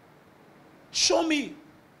 Show me.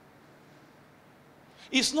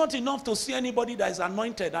 It's not enough to see anybody that is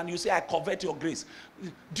anointed and you say, I covet your grace.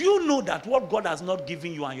 Do you know that what God has not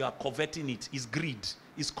given you and you are coveting it is greed,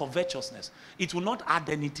 is covetousness? It will not add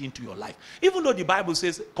anything to your life. Even though the Bible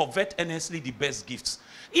says, covet earnestly the best gifts.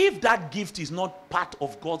 If that gift is not part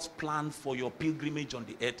of God's plan for your pilgrimage on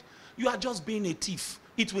the earth, you are just being a thief.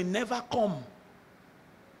 It will never come.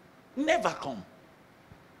 Never come.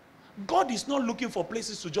 God is not looking for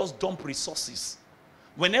places to just dump resources.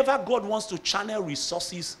 Whenever God wants to channel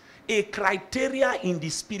resources, a criteria in the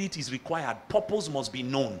spirit is required. Purpose must be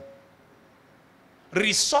known.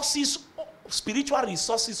 Resources, spiritual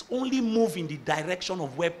resources, only move in the direction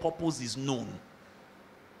of where purpose is known.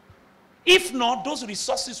 If not, those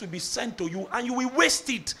resources will be sent to you and you will waste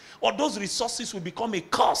it, or those resources will become a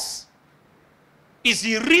curse. It's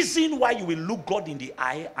the reason why you will look God in the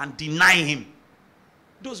eye and deny him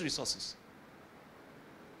those resources.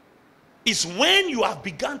 It's when you have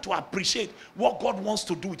begun to appreciate what God wants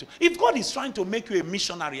to do with you. If God is trying to make you a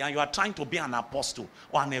missionary and you are trying to be an apostle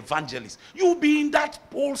or an evangelist, you'll be in that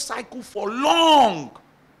whole cycle for long.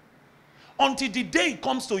 Until the day it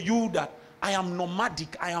comes to you that I am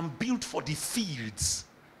nomadic, I am built for the fields.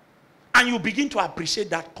 And you begin to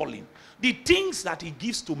appreciate that calling. The things that he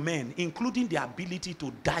gives to men, including the ability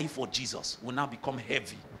to die for Jesus, will now become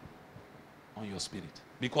heavy on your spirit.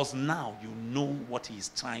 Because now you know what he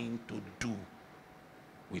is trying to do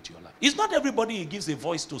with your life. It's not everybody he gives a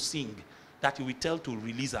voice to sing that he will tell to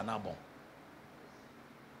release an album.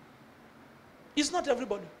 It's not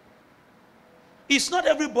everybody. It's not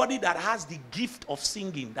everybody that has the gift of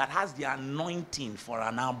singing, that has the anointing for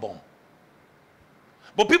an album.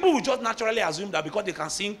 But people will just naturally assume that because they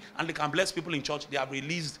can sing and they can bless people in church, they have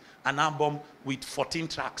released an album with 14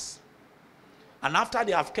 tracks. And after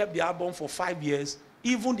they have kept the album for 5 years,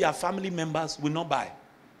 even their family members will not buy.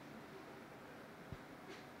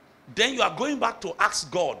 Then you are going back to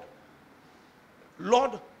ask God,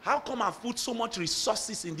 Lord, how come I've put so much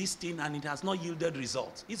resources in this thing and it has not yielded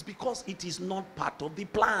results? It's because it is not part of the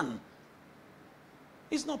plan.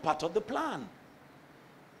 It's not part of the plan.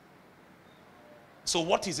 So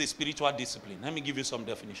what is a spiritual discipline? Let me give you some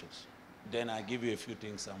definitions. Then I give you a few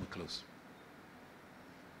things and we close.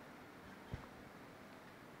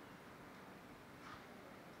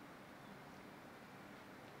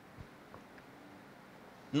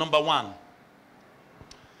 Number one,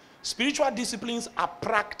 spiritual disciplines are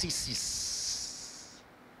practices.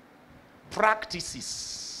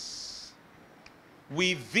 Practices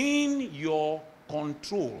within your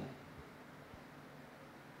control.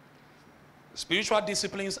 Spiritual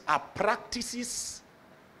disciplines are practices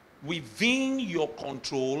within your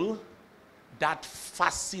control that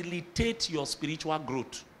facilitate your spiritual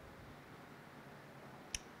growth.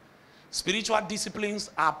 Spiritual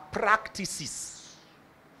disciplines are practices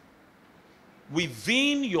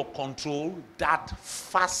within your control that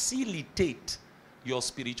facilitate your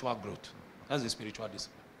spiritual growth. That's the spiritual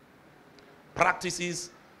discipline.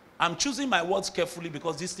 Practices, I'm choosing my words carefully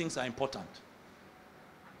because these things are important.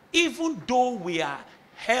 Even though we are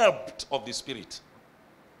helped of the Spirit,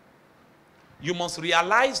 you must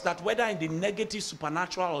realize that whether in the negative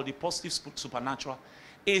supernatural or the positive supernatural,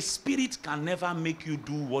 a spirit can never make you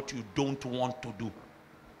do what you don't want to do.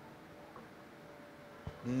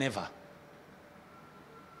 Never.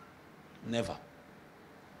 Never.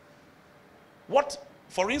 What,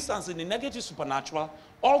 for instance, in the negative supernatural,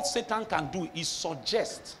 all Satan can do is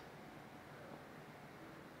suggest.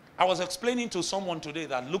 I was explaining to someone today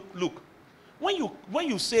that look, when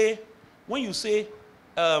you say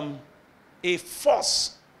a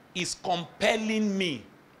force is compelling me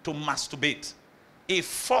to masturbate, a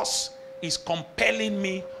force is compelling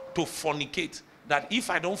me to fornicate, that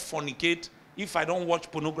if I don't fornicate, if I don't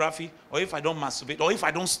watch pornography, or if I don't masturbate, or if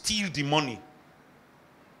I don't steal the money,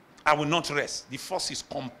 I will not rest. The force is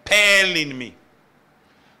compelling me.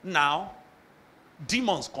 Now,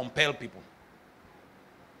 demons compel people.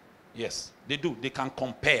 Yes, they do. They can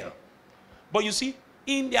compel. But you see,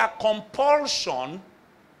 in their compulsion,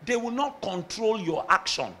 they will not control your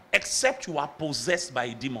action, except you are possessed by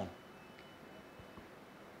a demon.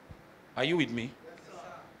 Are you with me?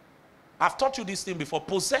 I've taught you this thing before.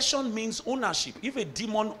 Possession means ownership. If a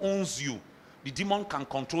demon owns you, the demon can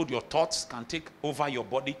control your thoughts, can take over your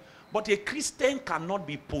body. But a Christian cannot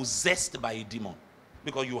be possessed by a demon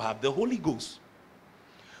because you have the Holy Ghost.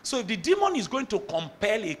 So if the demon is going to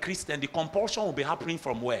compel a Christian, the compulsion will be happening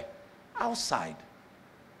from where? Outside.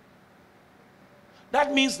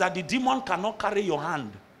 That means that the demon cannot carry your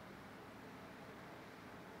hand.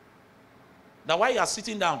 That while you are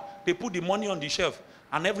sitting down, they put the money on the shelf,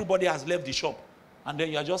 and everybody has left the shop. And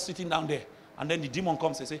then you are just sitting down there. And then the demon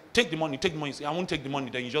comes and says, take the money, take the money. You say, I won't take the money.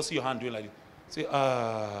 Then you just see your hand doing like this. Say,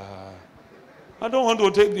 I don't want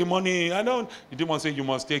to take the money. I don't. The demon says, you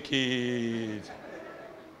must take it.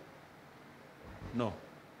 No.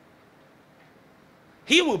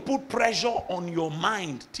 He will put pressure on your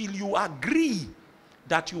mind till you agree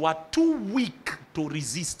that you are too weak to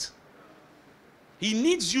resist. He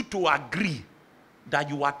needs you to agree that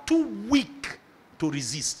you are too weak to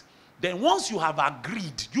resist. Then once you have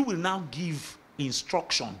agreed, you will now give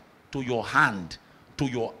instruction to your hand, to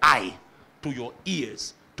your eye, to your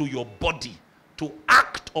ears, to your body, to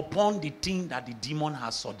act upon the thing that the demon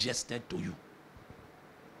has suggested to you.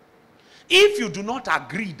 If you do not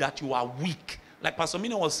agree that you are weak, like Pastor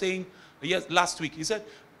Mina was saying last week, he said,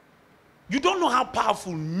 you don't know how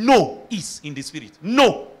powerful no is in the spirit.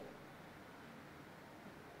 No.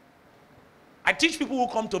 I teach people who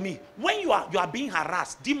come to me, when you are being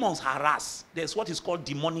harassed, demons harass. There's what is called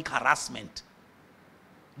demonic harassment.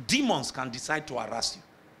 Demons can decide to harass you.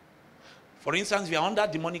 For instance, if you are under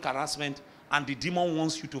demonic harassment and the demon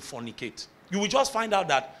wants you to fornicate, you will just find out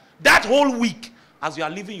that that whole week as you are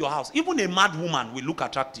leaving your house, even a mad woman will look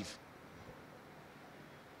attractive.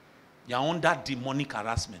 You are under demonic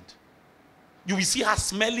harassment. You will see her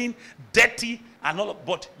smelling dirty and all,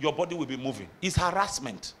 but your body will be moving. It's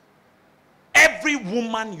harassment. Every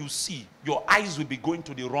woman you see, your eyes will be going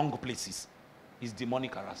to the wrong places. It's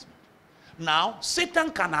demonic harassment. Now,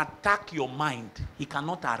 Satan can attack your mind. He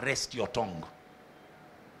cannot arrest your tongue.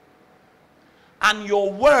 And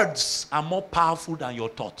your words are more powerful than your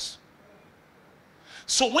thoughts.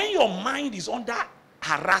 So when your mind is under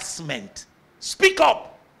harassment, speak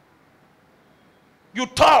up. You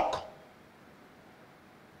talk.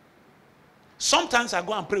 Sometimes I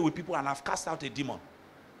go and pray with people and I've cast out a demon.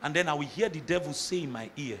 And then I will hear the devil say in my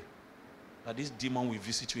ear that this demon will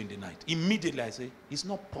visit you in the night. Immediately I say, it's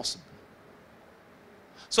not possible.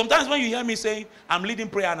 Sometimes when you hear me saying, I'm leading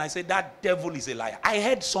prayer and I say, that devil is a liar. I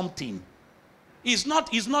heard something. I'm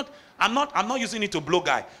not using it to blow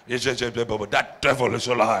guy. That devil is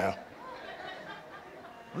a liar.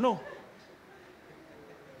 No.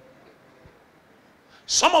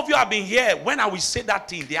 Some of you have been here, when I will say that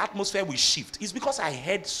thing, the atmosphere will shift. It's because I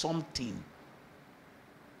heard something.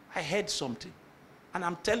 I heard something. And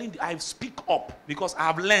I'm telling you, I speak up because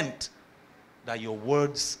I've learned that your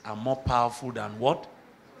words are more powerful than what?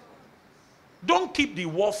 Don't keep the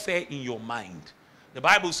warfare in your mind. The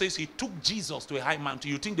Bible says he took Jesus to a high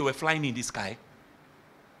mountain. You think they were flying in the sky?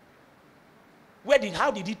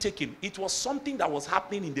 How did he take him? It was something that was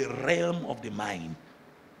happening in the realm of the mind.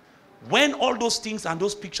 When all those things and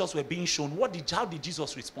those pictures were being shown, how did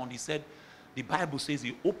Jesus respond? He said, the Bible says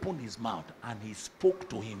he opened his mouth and he spoke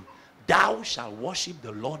to him. Thou shalt worship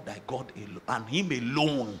the Lord thy God alone, and him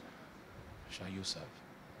alone shall you serve.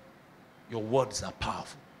 Your words are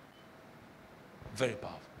powerful. Very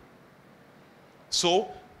powerful. So,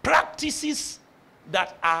 practices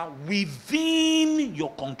that are within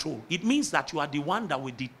your control. It means that you are the one that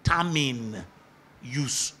will determine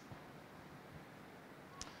use.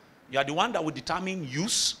 You are the one that will determine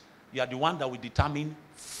use. You are the one that will determine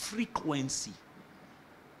frequency.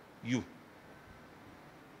 You.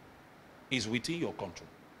 Is within your control.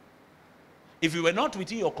 If you were not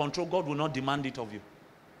within your control, God will not demand it of you.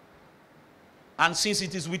 And since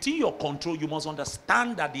it is within your control, you must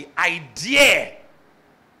understand that the idea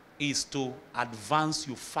is to advance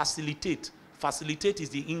you, facilitate. Facilitate is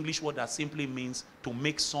the English word that simply means to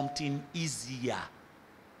make something easier.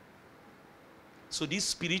 So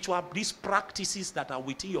these practices that are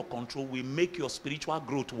within your control will make your spiritual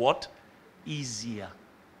growth what? Easier.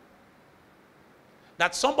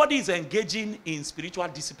 That somebody is engaging in spiritual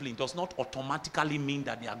discipline does not automatically mean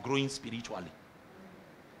that they are growing spiritually.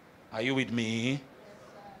 Are you with me?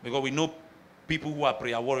 Because we know people who are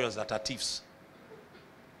prayer warriors that are thieves.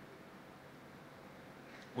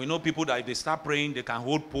 We know people that if they start praying, they can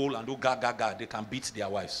hold pole and do ga. They can beat their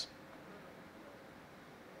wives.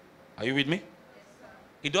 Are you with me?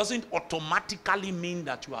 It doesn't automatically mean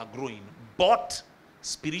that you are growing. But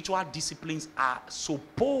spiritual disciplines are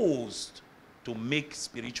supposed to make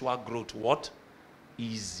spiritual growth what?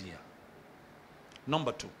 Easier.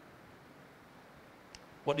 Number 2.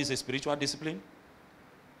 What is a spiritual discipline?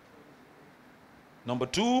 Number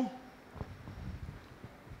 2.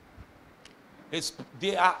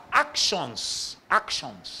 There are actions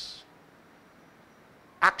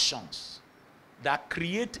that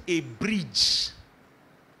create a bridge.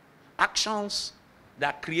 Actions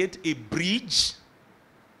that create a bridge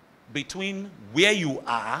between where you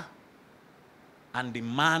are and the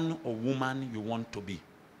man or woman you want to be.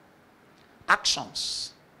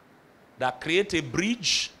 Actions that create a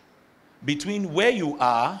bridge between where you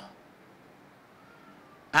are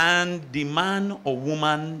and the man or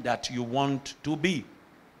woman that you want to be.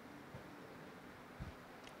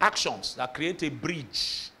 Actions that create a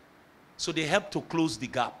bridge. So they help to close the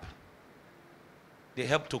gap. They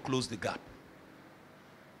help to close the gap.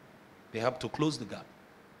 They help to close the gap.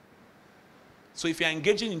 So if you're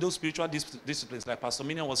engaging in those spiritual disciplines, like Pastor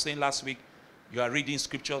Minion was saying last week, you are reading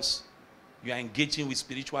scriptures, you are engaging with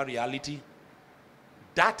spiritual reality,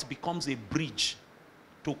 that becomes a bridge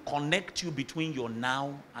to connect you between your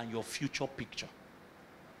now and your future picture.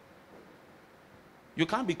 You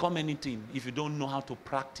can't become anything if you don't know how to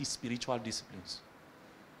practice spiritual disciplines.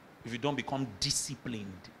 If you don't become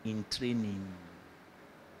disciplined in training.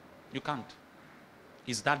 You can't.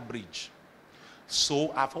 It's that bridge.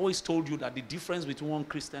 So I've always told you that the difference between one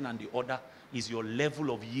Christian and the other is your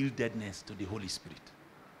level of yieldedness to the Holy Spirit.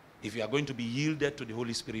 If you are going to be yielded to the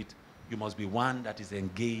Holy Spirit, you must be one that is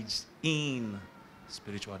engaged in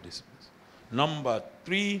spiritual disciplines. Number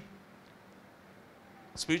 3,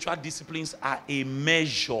 spiritual disciplines are a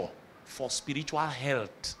measure for spiritual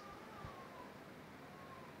health.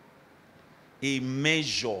 A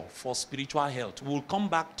measure for spiritual health. We'll come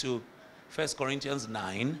back to 1 Corinthians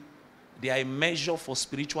 9. They are a measure for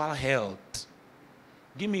spiritual health.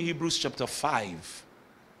 Give me Hebrews chapter 5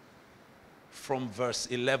 from verse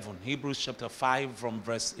 11. Hebrews chapter 5 from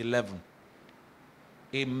verse 11.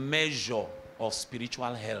 A measure of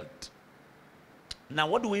spiritual health. Now,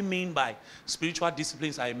 what do we mean by spiritual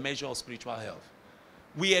disciplines are a measure of spiritual health?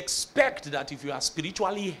 We expect that if you are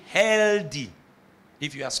spiritually healthy,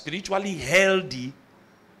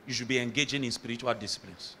 you should be engaging in spiritual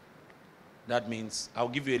disciplines. That means I'll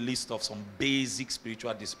give you a list of some basic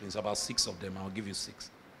spiritual disciplines, about 6 of them. I'll give you 6.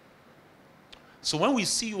 So when we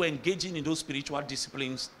see you engaging in those spiritual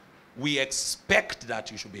disciplines, we expect that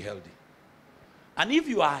you should be healthy. And if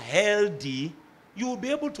you are healthy, you will be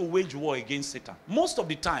able to wage war against Satan. Most of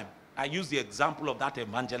the time, I use the example of that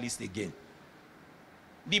evangelist again.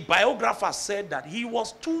 The biographer said that he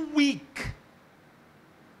was too weak.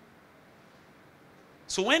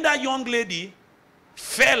 So when that young lady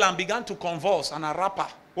fell and began to convulse and her wrapper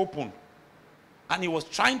opened, and he was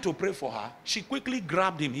trying to pray for her, she quickly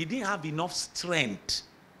grabbed him. He didn't have enough strength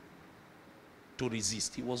to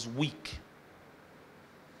resist. He was weak.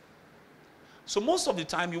 So most of the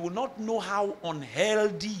time, you will not know how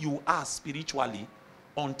unhealthy you are spiritually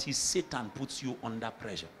until Satan puts you under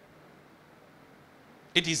pressure.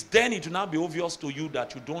 It is then it will now be obvious to you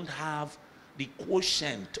that you don't have the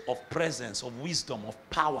quotient of presence, of wisdom, of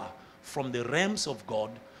power from the realms of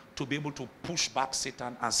God to be able to push back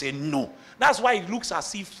Satan and say no. That's why it looks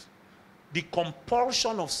as if the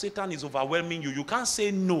compulsion of Satan is overwhelming you. You can't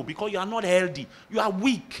say no because you are not healthy. You are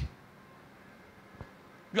weak.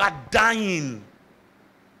 You are dying.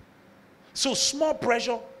 So small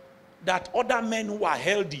pressure that other men who are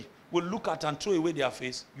healthy will look at and throw away their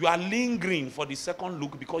face. You are lingering for the second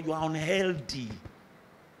look because you are unhealthy.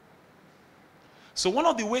 So one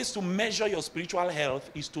of the ways to measure your spiritual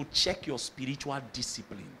health is to check your spiritual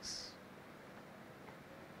disciplines.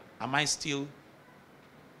 Am I still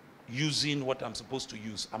using what I'm supposed to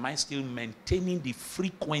use? Am I still maintaining the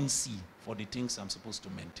frequency for the things I'm supposed to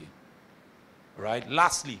maintain? Right?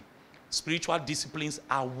 Lastly, spiritual disciplines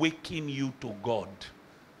awaken you to God.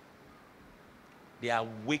 They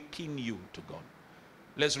awaken you to God.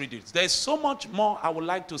 Let's read it. There's so much more I would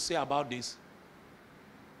like to say about this.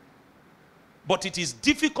 But it is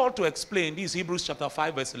difficult to explain. This is Hebrews chapter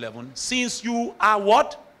 5 verse 11. Since you are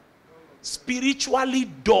what? Spiritually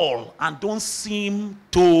dull and don't seem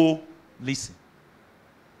to listen.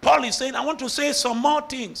 Paul is saying, I want to say some more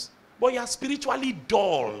things. But you are spiritually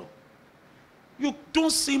dull. You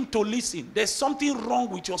don't seem to listen. There's something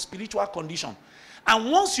wrong with your spiritual condition.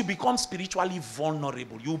 And once you become spiritually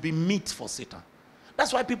vulnerable, you'll be meat for Satan.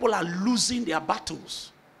 That's why people are losing their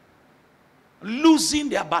battles. Losing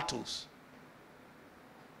their battles.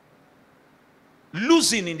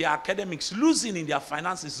 Losing in their academics, losing in their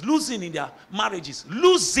finances, losing in their marriages,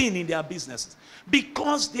 losing in their businesses.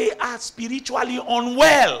 Because they are spiritually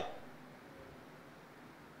unwell.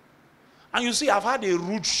 And you see, I've had a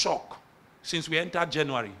rude shock since we entered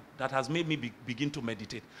January that has made me begin to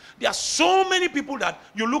meditate. There are so many people that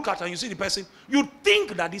you look at and you see the person, you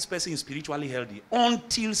think that this person is spiritually healthy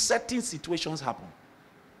until certain situations happen.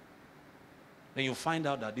 Then you find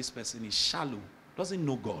out that this person is shallow, doesn't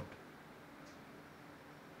know God.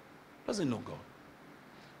 Doesn't know God.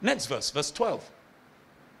 Next verse, verse 12.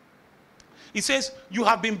 It says, you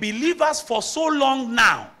have been believers for so long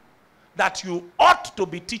now that you ought to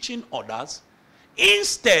be teaching others.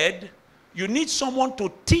 Instead, you need someone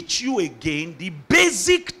to teach you again the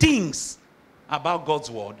basic things about God's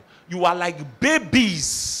word. You are like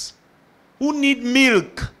babies who need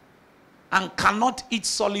milk and cannot eat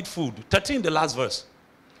solid food. 13, the last verse.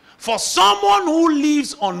 For someone who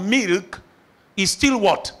lives on milk is still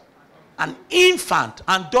what? An infant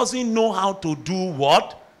and doesn't know how to do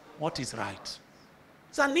what? What is right.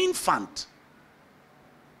 It's an infant.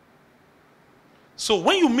 So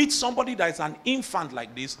when you meet somebody that is an infant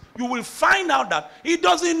like this, you will find out that he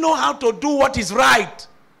doesn't know how to do what is right.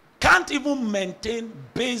 Can't even maintain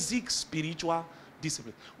basic spiritual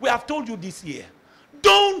discipline. We have told you this year,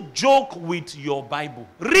 don't joke with your Bible.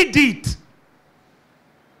 Read it.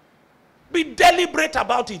 Be deliberate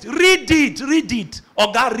about it. Read it. Read it.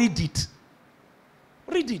 Or God, read it.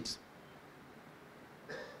 Read it.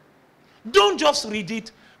 Don't just read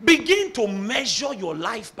it. Begin to measure your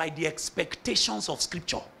life by the expectations of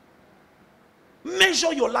Scripture.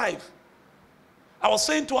 Measure your life. I was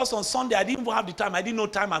saying to us on Sunday, I didn't even have the time. I didn't know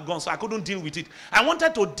time had gone, so I couldn't deal with it. I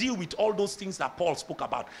wanted to deal with all those things that Paul spoke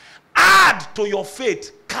about. Add to your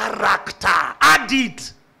faith character. Add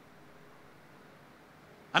it.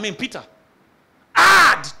 Peter.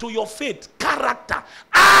 Add to your faith character.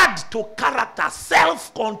 Add to character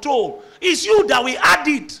self-control. It's you that will add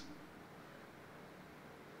it.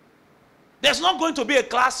 There's not going to be a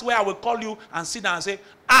class where I will call you and sit down and say,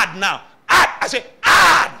 add now. Add. I say,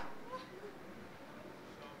 add.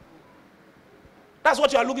 That's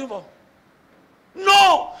what you are looking for.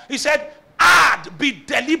 No. He said, add. Be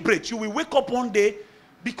deliberate. You will wake up one day,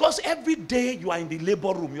 because every day you are in the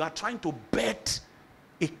labor room, you are trying to bet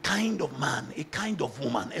a kind of man, a kind of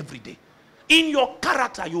woman every day. In your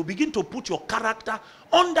character, you begin to put your character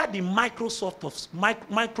under the microscope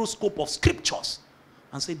of scriptures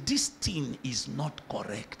and say, this thing is not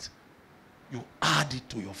correct. You add it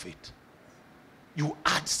to your faith. You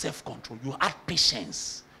add self-control. You add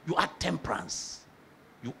patience. You add temperance.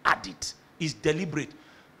 You add it. It's deliberate.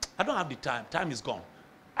 I don't have the time. Time is gone.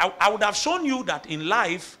 I would have shown you that in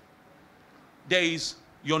life, there is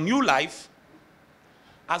your new life.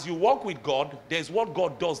 As you walk with God, there's what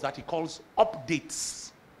God does that he calls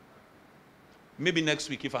updates. Maybe next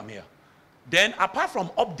week if I'm here. Then apart from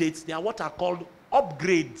updates, there are what are called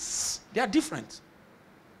upgrades. They are different.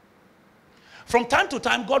 From time to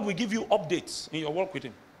time, God will give you updates in your walk with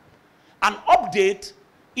him. An update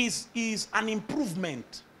is an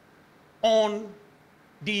improvement on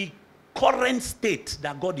the current state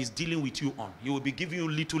that God is dealing with you on. He will be giving you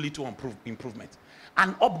little improvement.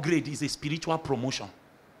 An upgrade is a spiritual promotion.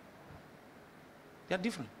 They are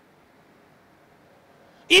different.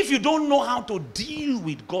 If you don't know how to deal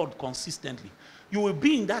with God consistently, you will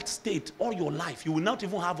be in that state all your life. You will not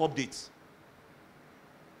even have updates.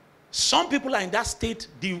 Some people are in that state,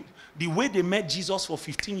 the way they met Jesus for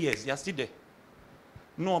 15 years, they are still there.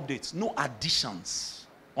 No updates, no additions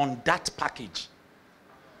on that package.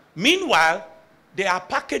 Meanwhile, there are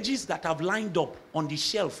packages that have lined up on the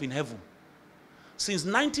shelf in heaven. Since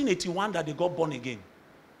 1981 that they got born again,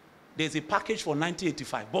 there's a package for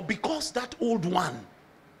 1985. But because that old one,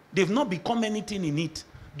 they've not become anything in it,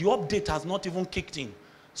 the update has not even kicked in.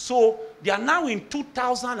 So they are now in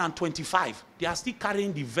 2025. They are still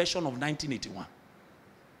carrying the version of 1981.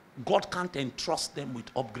 God can't entrust them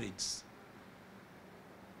with upgrades,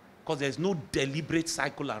 because there's no deliberate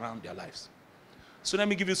cycle around their lives. So let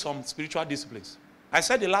me give you some spiritual disciplines. I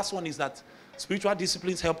said the last one is that spiritual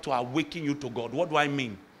disciplines help to awaken you to God. What do I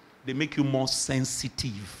mean? They make you more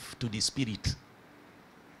sensitive to the Spirit.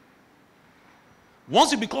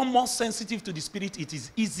 Once you become more sensitive to the Spirit, it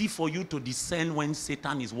is easy for you to discern when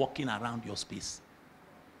Satan is walking around your space.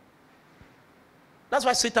 That's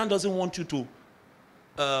why Satan doesn't want you to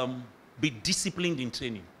be disciplined in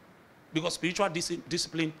training. Because spiritual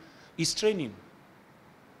discipline is training.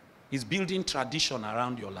 It's building tradition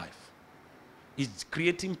around your life. It's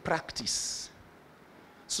creating practice,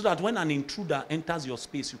 so that when an intruder enters your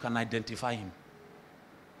space, you can identify him.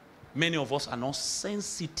 Many of us are not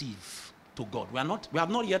sensitive to God. We have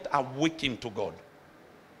not yet awakened to God.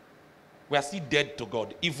 We are still dead to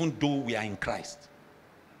God, even though we are in Christ.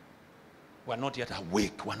 We are not yet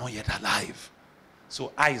awake. We are not yet alive.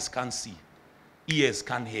 So eyes can't see. Ears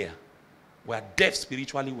can't hear. We are deaf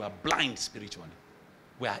spiritually. We are blind spiritually.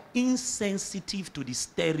 We are insensitive to the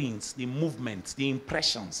stirrings, the movements, the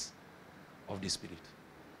impressions of the Spirit.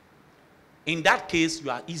 In that case, you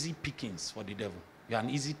are easy pickings for the devil. You are an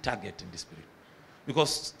easy target in the Spirit.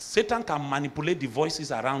 Because Satan can manipulate the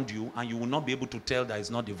voices around you, and you will not be able to tell that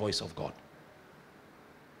it's not the voice of God.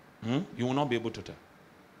 You will not be able to tell.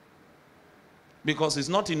 Because it's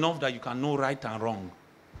not enough that you can know right and wrong.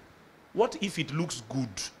 What if it looks good?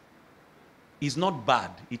 It's not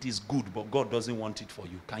bad, it is good, but God doesn't want it for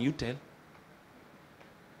you. Can you tell?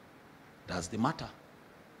 That's the matter.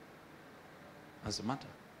 That's the matter.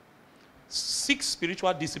 6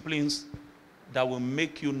 spiritual disciplines that will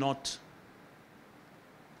make you not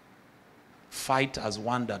fight as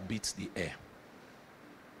one that beats the air.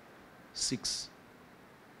 6.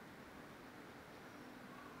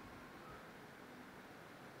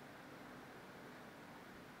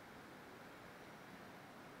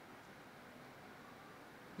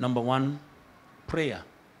 Number one, prayer.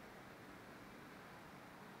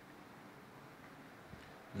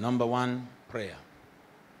 Number one, prayer.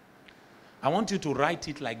 I want you to write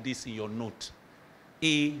it like this in your note.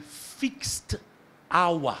 A fixed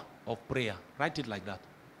hour of prayer. Write it like that.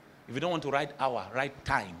 If you don't want to write hour, write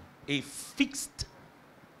time. A fixed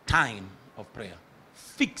time of prayer.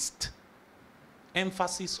 Fixed.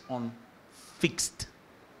 Emphasis on fixed.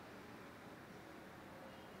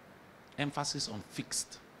 Emphasis on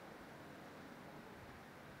fixed.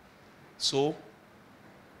 So,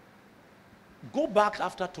 go back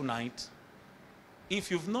after tonight.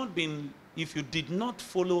 If you did not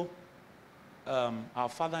follow our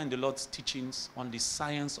Father in the Lord's teachings on the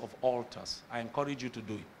science of altars, I encourage you to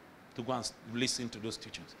do it, to go and listen to those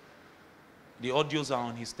teachings. The audios are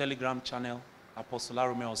on his Telegram channel, Apostle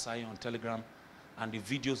Arome Osai on Telegram, and the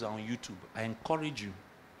videos are on YouTube. I encourage you,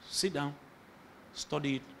 sit down,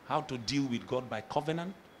 study it, how to deal with God by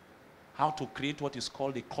covenant, how to create what is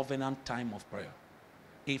called a covenant time of prayer.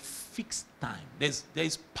 A fixed time. There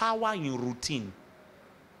is power in routine.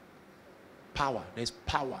 Power. There's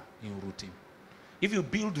power in routine. If you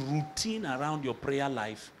build routine around your prayer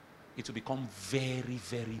life, it will become very,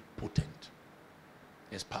 very potent.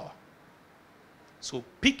 There's power. So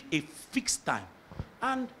pick a fixed time.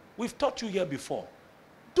 And we've taught you here before.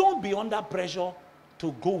 Don't be under pressure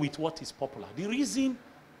to go with what is popular. The reason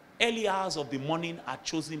early hours of the morning are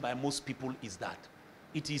chosen by most people is that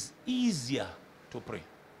it is easier to pray.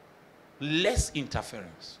 Less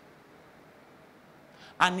interference.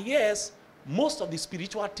 And yes, most of the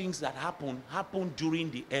spiritual things that happen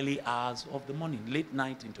during the early hours of the morning, late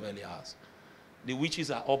night into early hours. The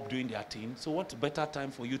witches are up doing their thing. So what better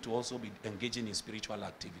time for you to also be engaging in spiritual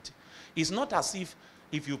activity? It's not as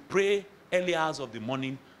if you pray early hours of the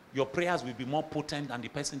morning, your prayers will be more potent than the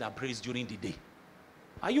person that prays during the day.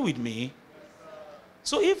 Are you with me?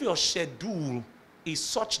 So if your schedule is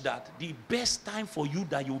such that the best time for you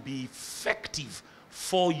that you'll be effective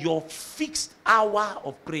for your fixed hour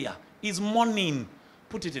of prayer is morning,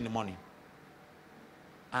 put it in the morning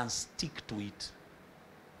and stick to it.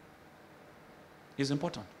 It's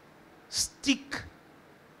important. Stick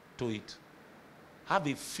to it. Have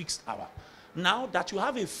a fixed hour. Now that you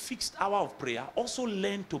have a fixed hour of prayer, also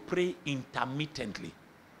learn to pray intermittently.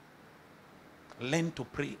 Learn to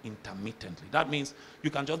pray intermittently. That means you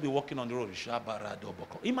can just be walking on the road.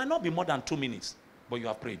 It might not be more than 2 minutes, but you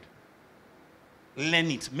have prayed. Learn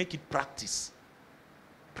it. Make it practice.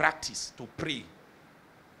 Practice to pray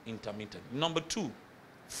intermittently. Number 2,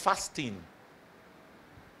 fasting.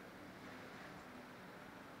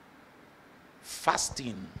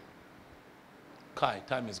 Fasting. Kai,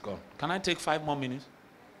 time is gone. Can I take 5 more minutes?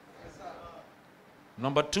 Yes, sir.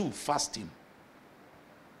 Number 2, fasting.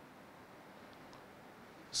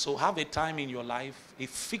 So have a time in your life, a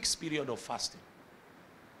fixed period of fasting.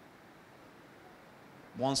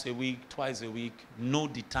 Once a week, twice a week. Know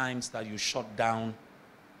the times that you shut down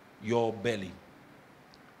your belly.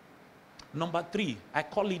 Number 3, I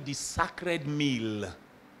call it the sacred meal.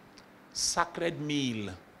 Sacred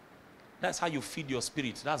meal. That's how you feed your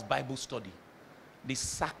spirit. That's Bible study. The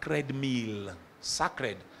sacred meal.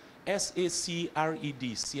 Sacred.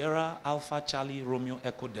 S-A-C-R-E-D. Sierra, Alpha, Charlie, Romeo,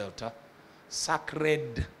 Echo, Delta.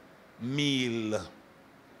 Sacred meal.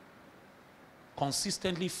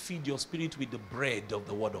 Consistently feed your spirit with the bread of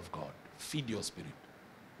the Word of God. Feed your spirit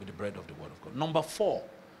with the bread of the Word of God. Number 4,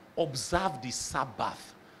 observe the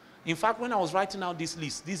Sabbath. In fact, when I was writing out this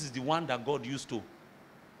list, this is the one that God used to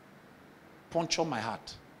puncture my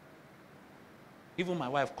heart. Even my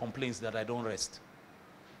wife complains that I don't rest.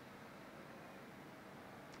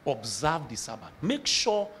 Observe the Sabbath. Make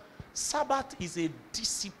sure Sabbath is a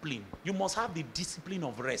discipline. You must have the discipline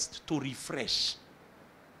of rest to refresh.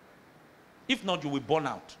 If not, you will burn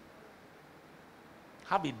out.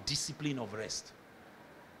 Have a discipline of rest.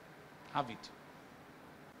 Have it.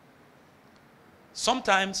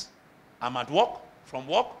 Sometimes I'm at work, from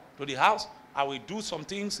work to the house. I will do some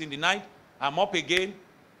things in the night. I'm up again.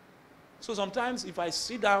 So sometimes if I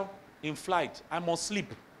sit down in flight, I must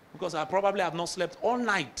sleep because I probably have not slept all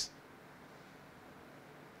night.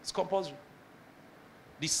 It's compulsory.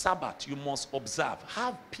 The Sabbath you must observe.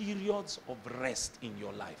 Have periods of rest in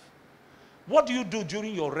your life. What do you do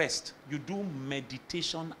during your rest? You do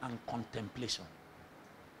meditation and contemplation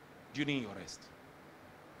during your rest.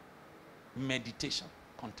 Meditation,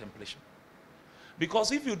 contemplation.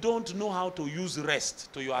 Because if you don't know how to use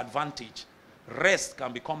rest to your advantage, rest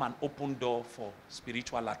can become an open door for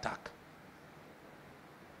spiritual attack.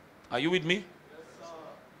 Are you with me? Yes, sir.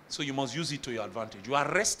 So you must use it to your advantage. You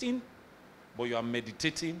are resting, but you are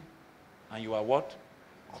meditating, and you are what?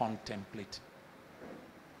 Contemplating.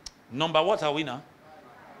 Number what are we now?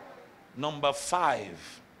 Number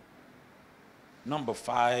 5. Number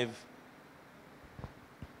 5.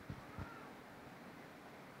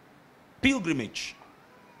 Pilgrimage.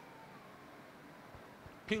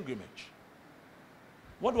 Pilgrimage.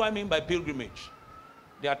 What do I mean by pilgrimage?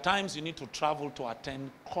 There are times you need to travel to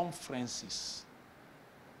attend conferences.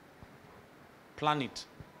 Plan it.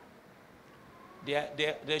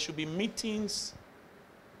 There should be meetings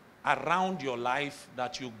around your life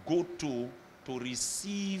that you go to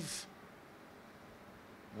receive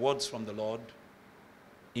words from the Lord,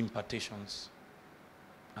 impartations,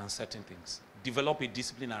 and certain things. Develop a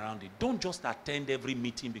discipline around it. Don't just attend every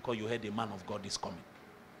meeting because you heard a man of God is coming.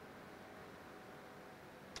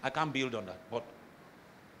 I can't build on that, but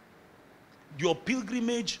your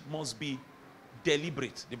pilgrimage must be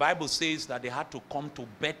deliberate. The Bible says that they had to come to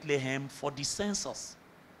Bethlehem for the census.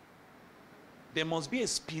 There must be a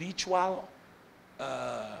spiritual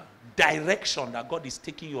direction that God is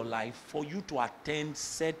taking your life for you to attend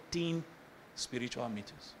certain spiritual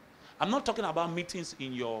meetings. I'm not talking about meetings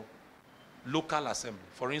in your local assembly.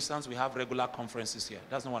 For instance, we have regular conferences here.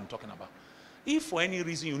 That's not what I'm talking about. If for any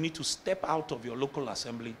reason you need to step out of your local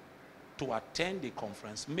assembly to attend a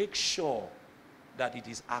conference, make sure that it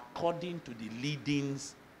is according to the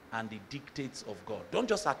leadings and the dictates of God. Don't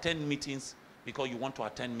just attend meetings because you want to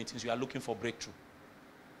attend meetings. You are looking for breakthrough.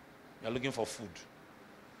 You are looking for food.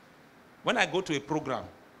 When I go to a program,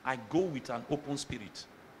 I go with an open spirit.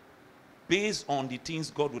 Based on the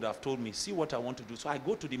things God would have told me, see what I want to do. So I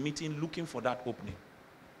go to the meeting looking for that opening.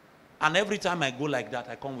 And every time I go like that,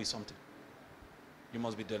 I come with something. You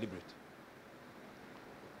must be deliberate.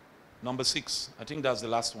 Number 6, I think that's the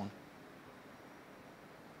last one.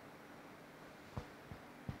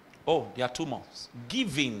 Oh, there are 2 more.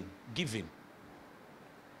 Giving.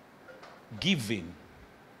 Giving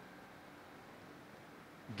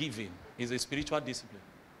is a spiritual discipline.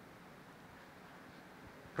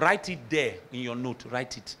 Write it there in your note.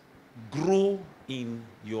 Write it. Grow in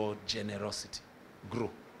your generosity. Grow.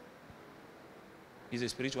 It's a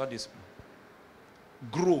spiritual discipline.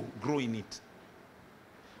 Grow in it.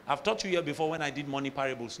 I've taught you here before when I did money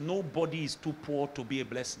parables. Nobody is too poor to be a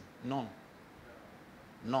blessing. None.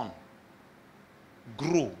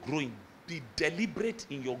 Grow in. Be deliberate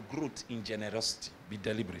in your growth in generosity. Be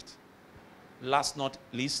deliberate. Last not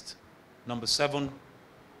least, number 7,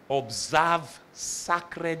 observe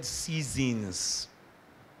sacred seasons.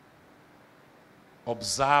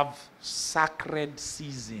 Observe sacred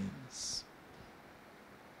seasons.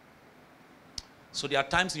 So there are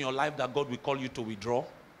times in your life that God will call you to withdraw.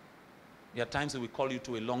 There are times He will call you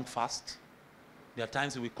to a long fast. There are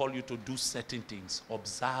times He will call you to do certain things.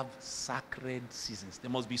 Observe sacred seasons.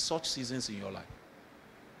 There must be such seasons in your life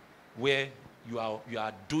where you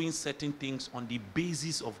are doing certain things on the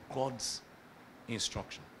basis of God's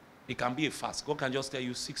instruction. It can be a fast. God can just tell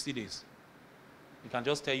you 60 days. He can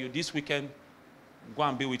just tell you this weekend, go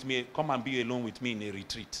and be with me, come and be alone with me in a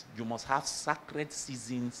retreat. You must have sacred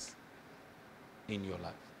seasons in your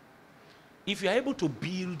life. If you are able to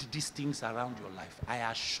build these things around your life, I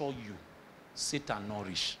assure you, Satan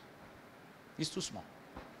nourish. It's too small.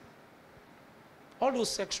 All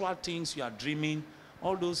those sexual things you are dreaming,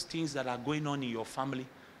 all those things that are going on in your family,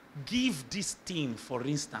 give this thing, for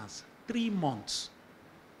instance, 3 months.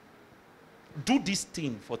 Do this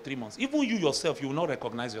thing for 3 months. Even you yourself, you will not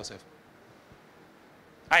recognize yourself.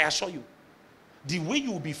 I assure you. The way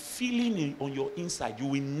you will be feeling on your inside, you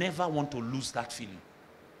will never want to lose that feeling.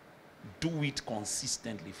 Do it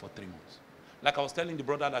consistently for 3 months. Like I was telling the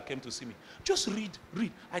brother that came to see me, just read.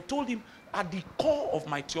 I told him, at the core of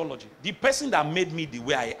my theology, the person that made me the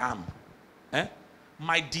way I am,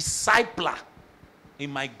 my discipler in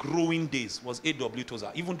my growing days was A.W.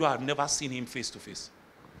 Tozer, even though I've never seen him face to face.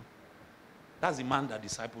 That's the man that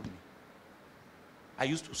discipled me. I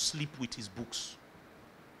used to sleep with his books.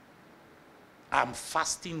 I'm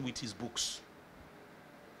fasting with his books.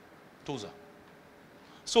 Tozer.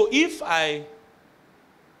 So if I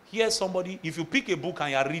hear somebody, if you pick a book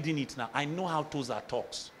and you're reading it now, I know how Tozer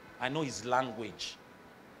talks. I know his language.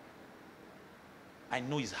 I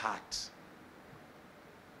know his heart.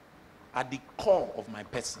 At the core of my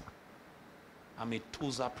person, I'm a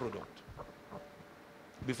Tozer product.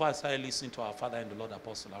 Before I started listening to our father in the Lord,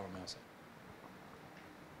 Apostle Aaron,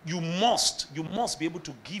 you must be able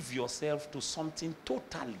to give yourself to something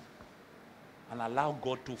totally and allow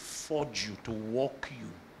God to forge you, to walk you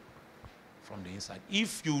from the inside.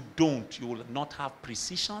 If you don't, you will not have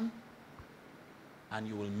precision and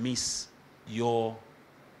you will miss your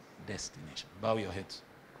destination. Bow your heads.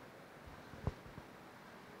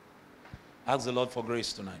 Ask the Lord for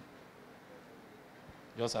grace tonight.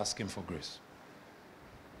 Just ask him for grace.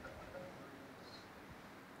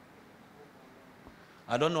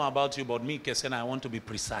 I don't know about you, but me, Kesiena, I want to be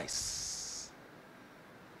precise.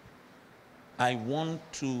 I want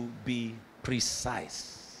to be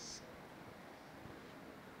precise.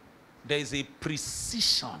 There is a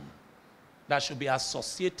precision that should be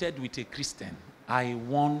associated with a Christian. I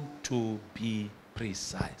want to be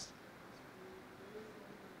precise.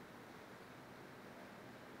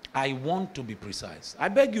 I want to be precise. I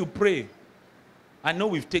beg you, pray. I know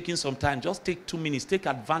we've taken some time. Just take 2 minutes. Take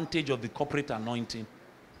advantage of the corporate anointing.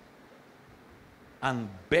 And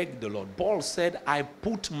beg the Lord. Paul said, I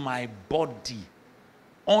put my body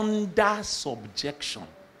under subjection.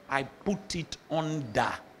 I put it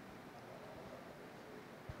under.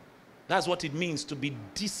 That's what it means to be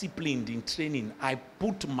disciplined in training. I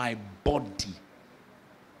put my body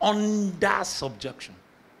under subjection.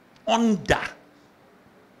 Under.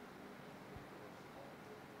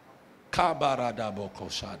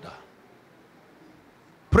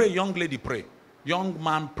 Pray, young lady, pray. Young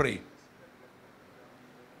man, pray.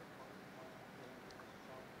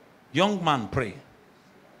 Young man, pray.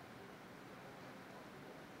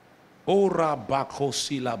 Ora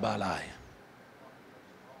bakosila balai.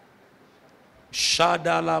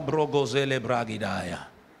 Shadala brogozele bragidaya.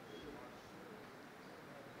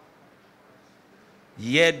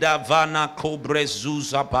 Yedavana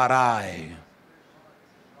kobrezuza parai.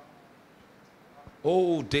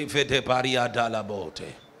 Oh, David Baria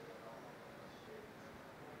Dalabote.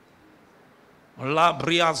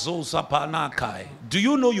 Labriazoza panakai. Do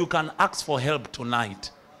you know you can ask for help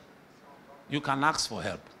tonight? You can ask for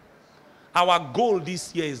help. Our goal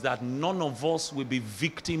this year is that none of us will be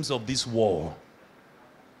victims of this war.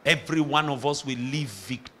 Every one of us will live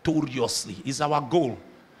victoriously. It's our goal.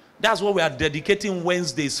 That's what we are dedicating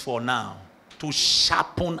Wednesdays for now. To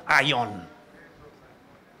sharpen iron.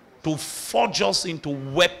 To forge us into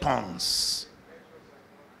weapons.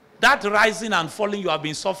 That rising and falling you have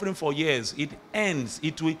been suffering for years, it ends.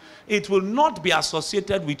 It will not be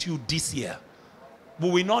associated with you this year.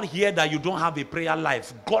 We will not hear that you don't have a prayer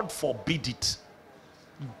life. God forbid it.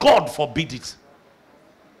 God forbid it.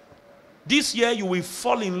 This year you will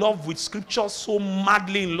fall in love with scriptures, so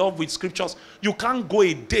madly in love with scriptures, you can't go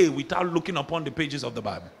a day without looking upon the pages of the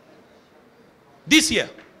Bible. This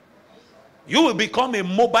year, you will become a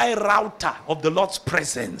mobile router of the Lord's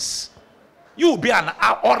presence. You will be an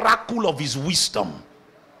oracle of his wisdom.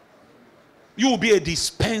 You will be a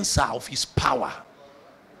dispenser of his power.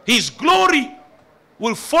 His glory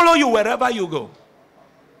will follow you wherever you go.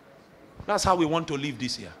 That's how we want to live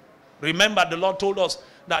this year. Remember, the Lord told us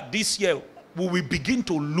that this year we will begin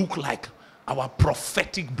to look like our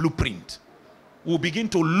prophetic blueprint. We will begin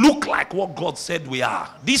to look like what God said we are.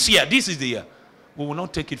 This year, this is the year. We will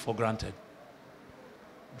not take it for granted.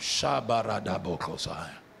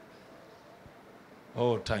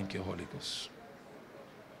 Oh, thank you, Holy Ghost.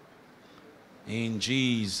 In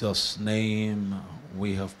Jesus' name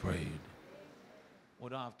we have prayed. We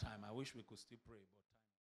don't have time. I wish we could still pray.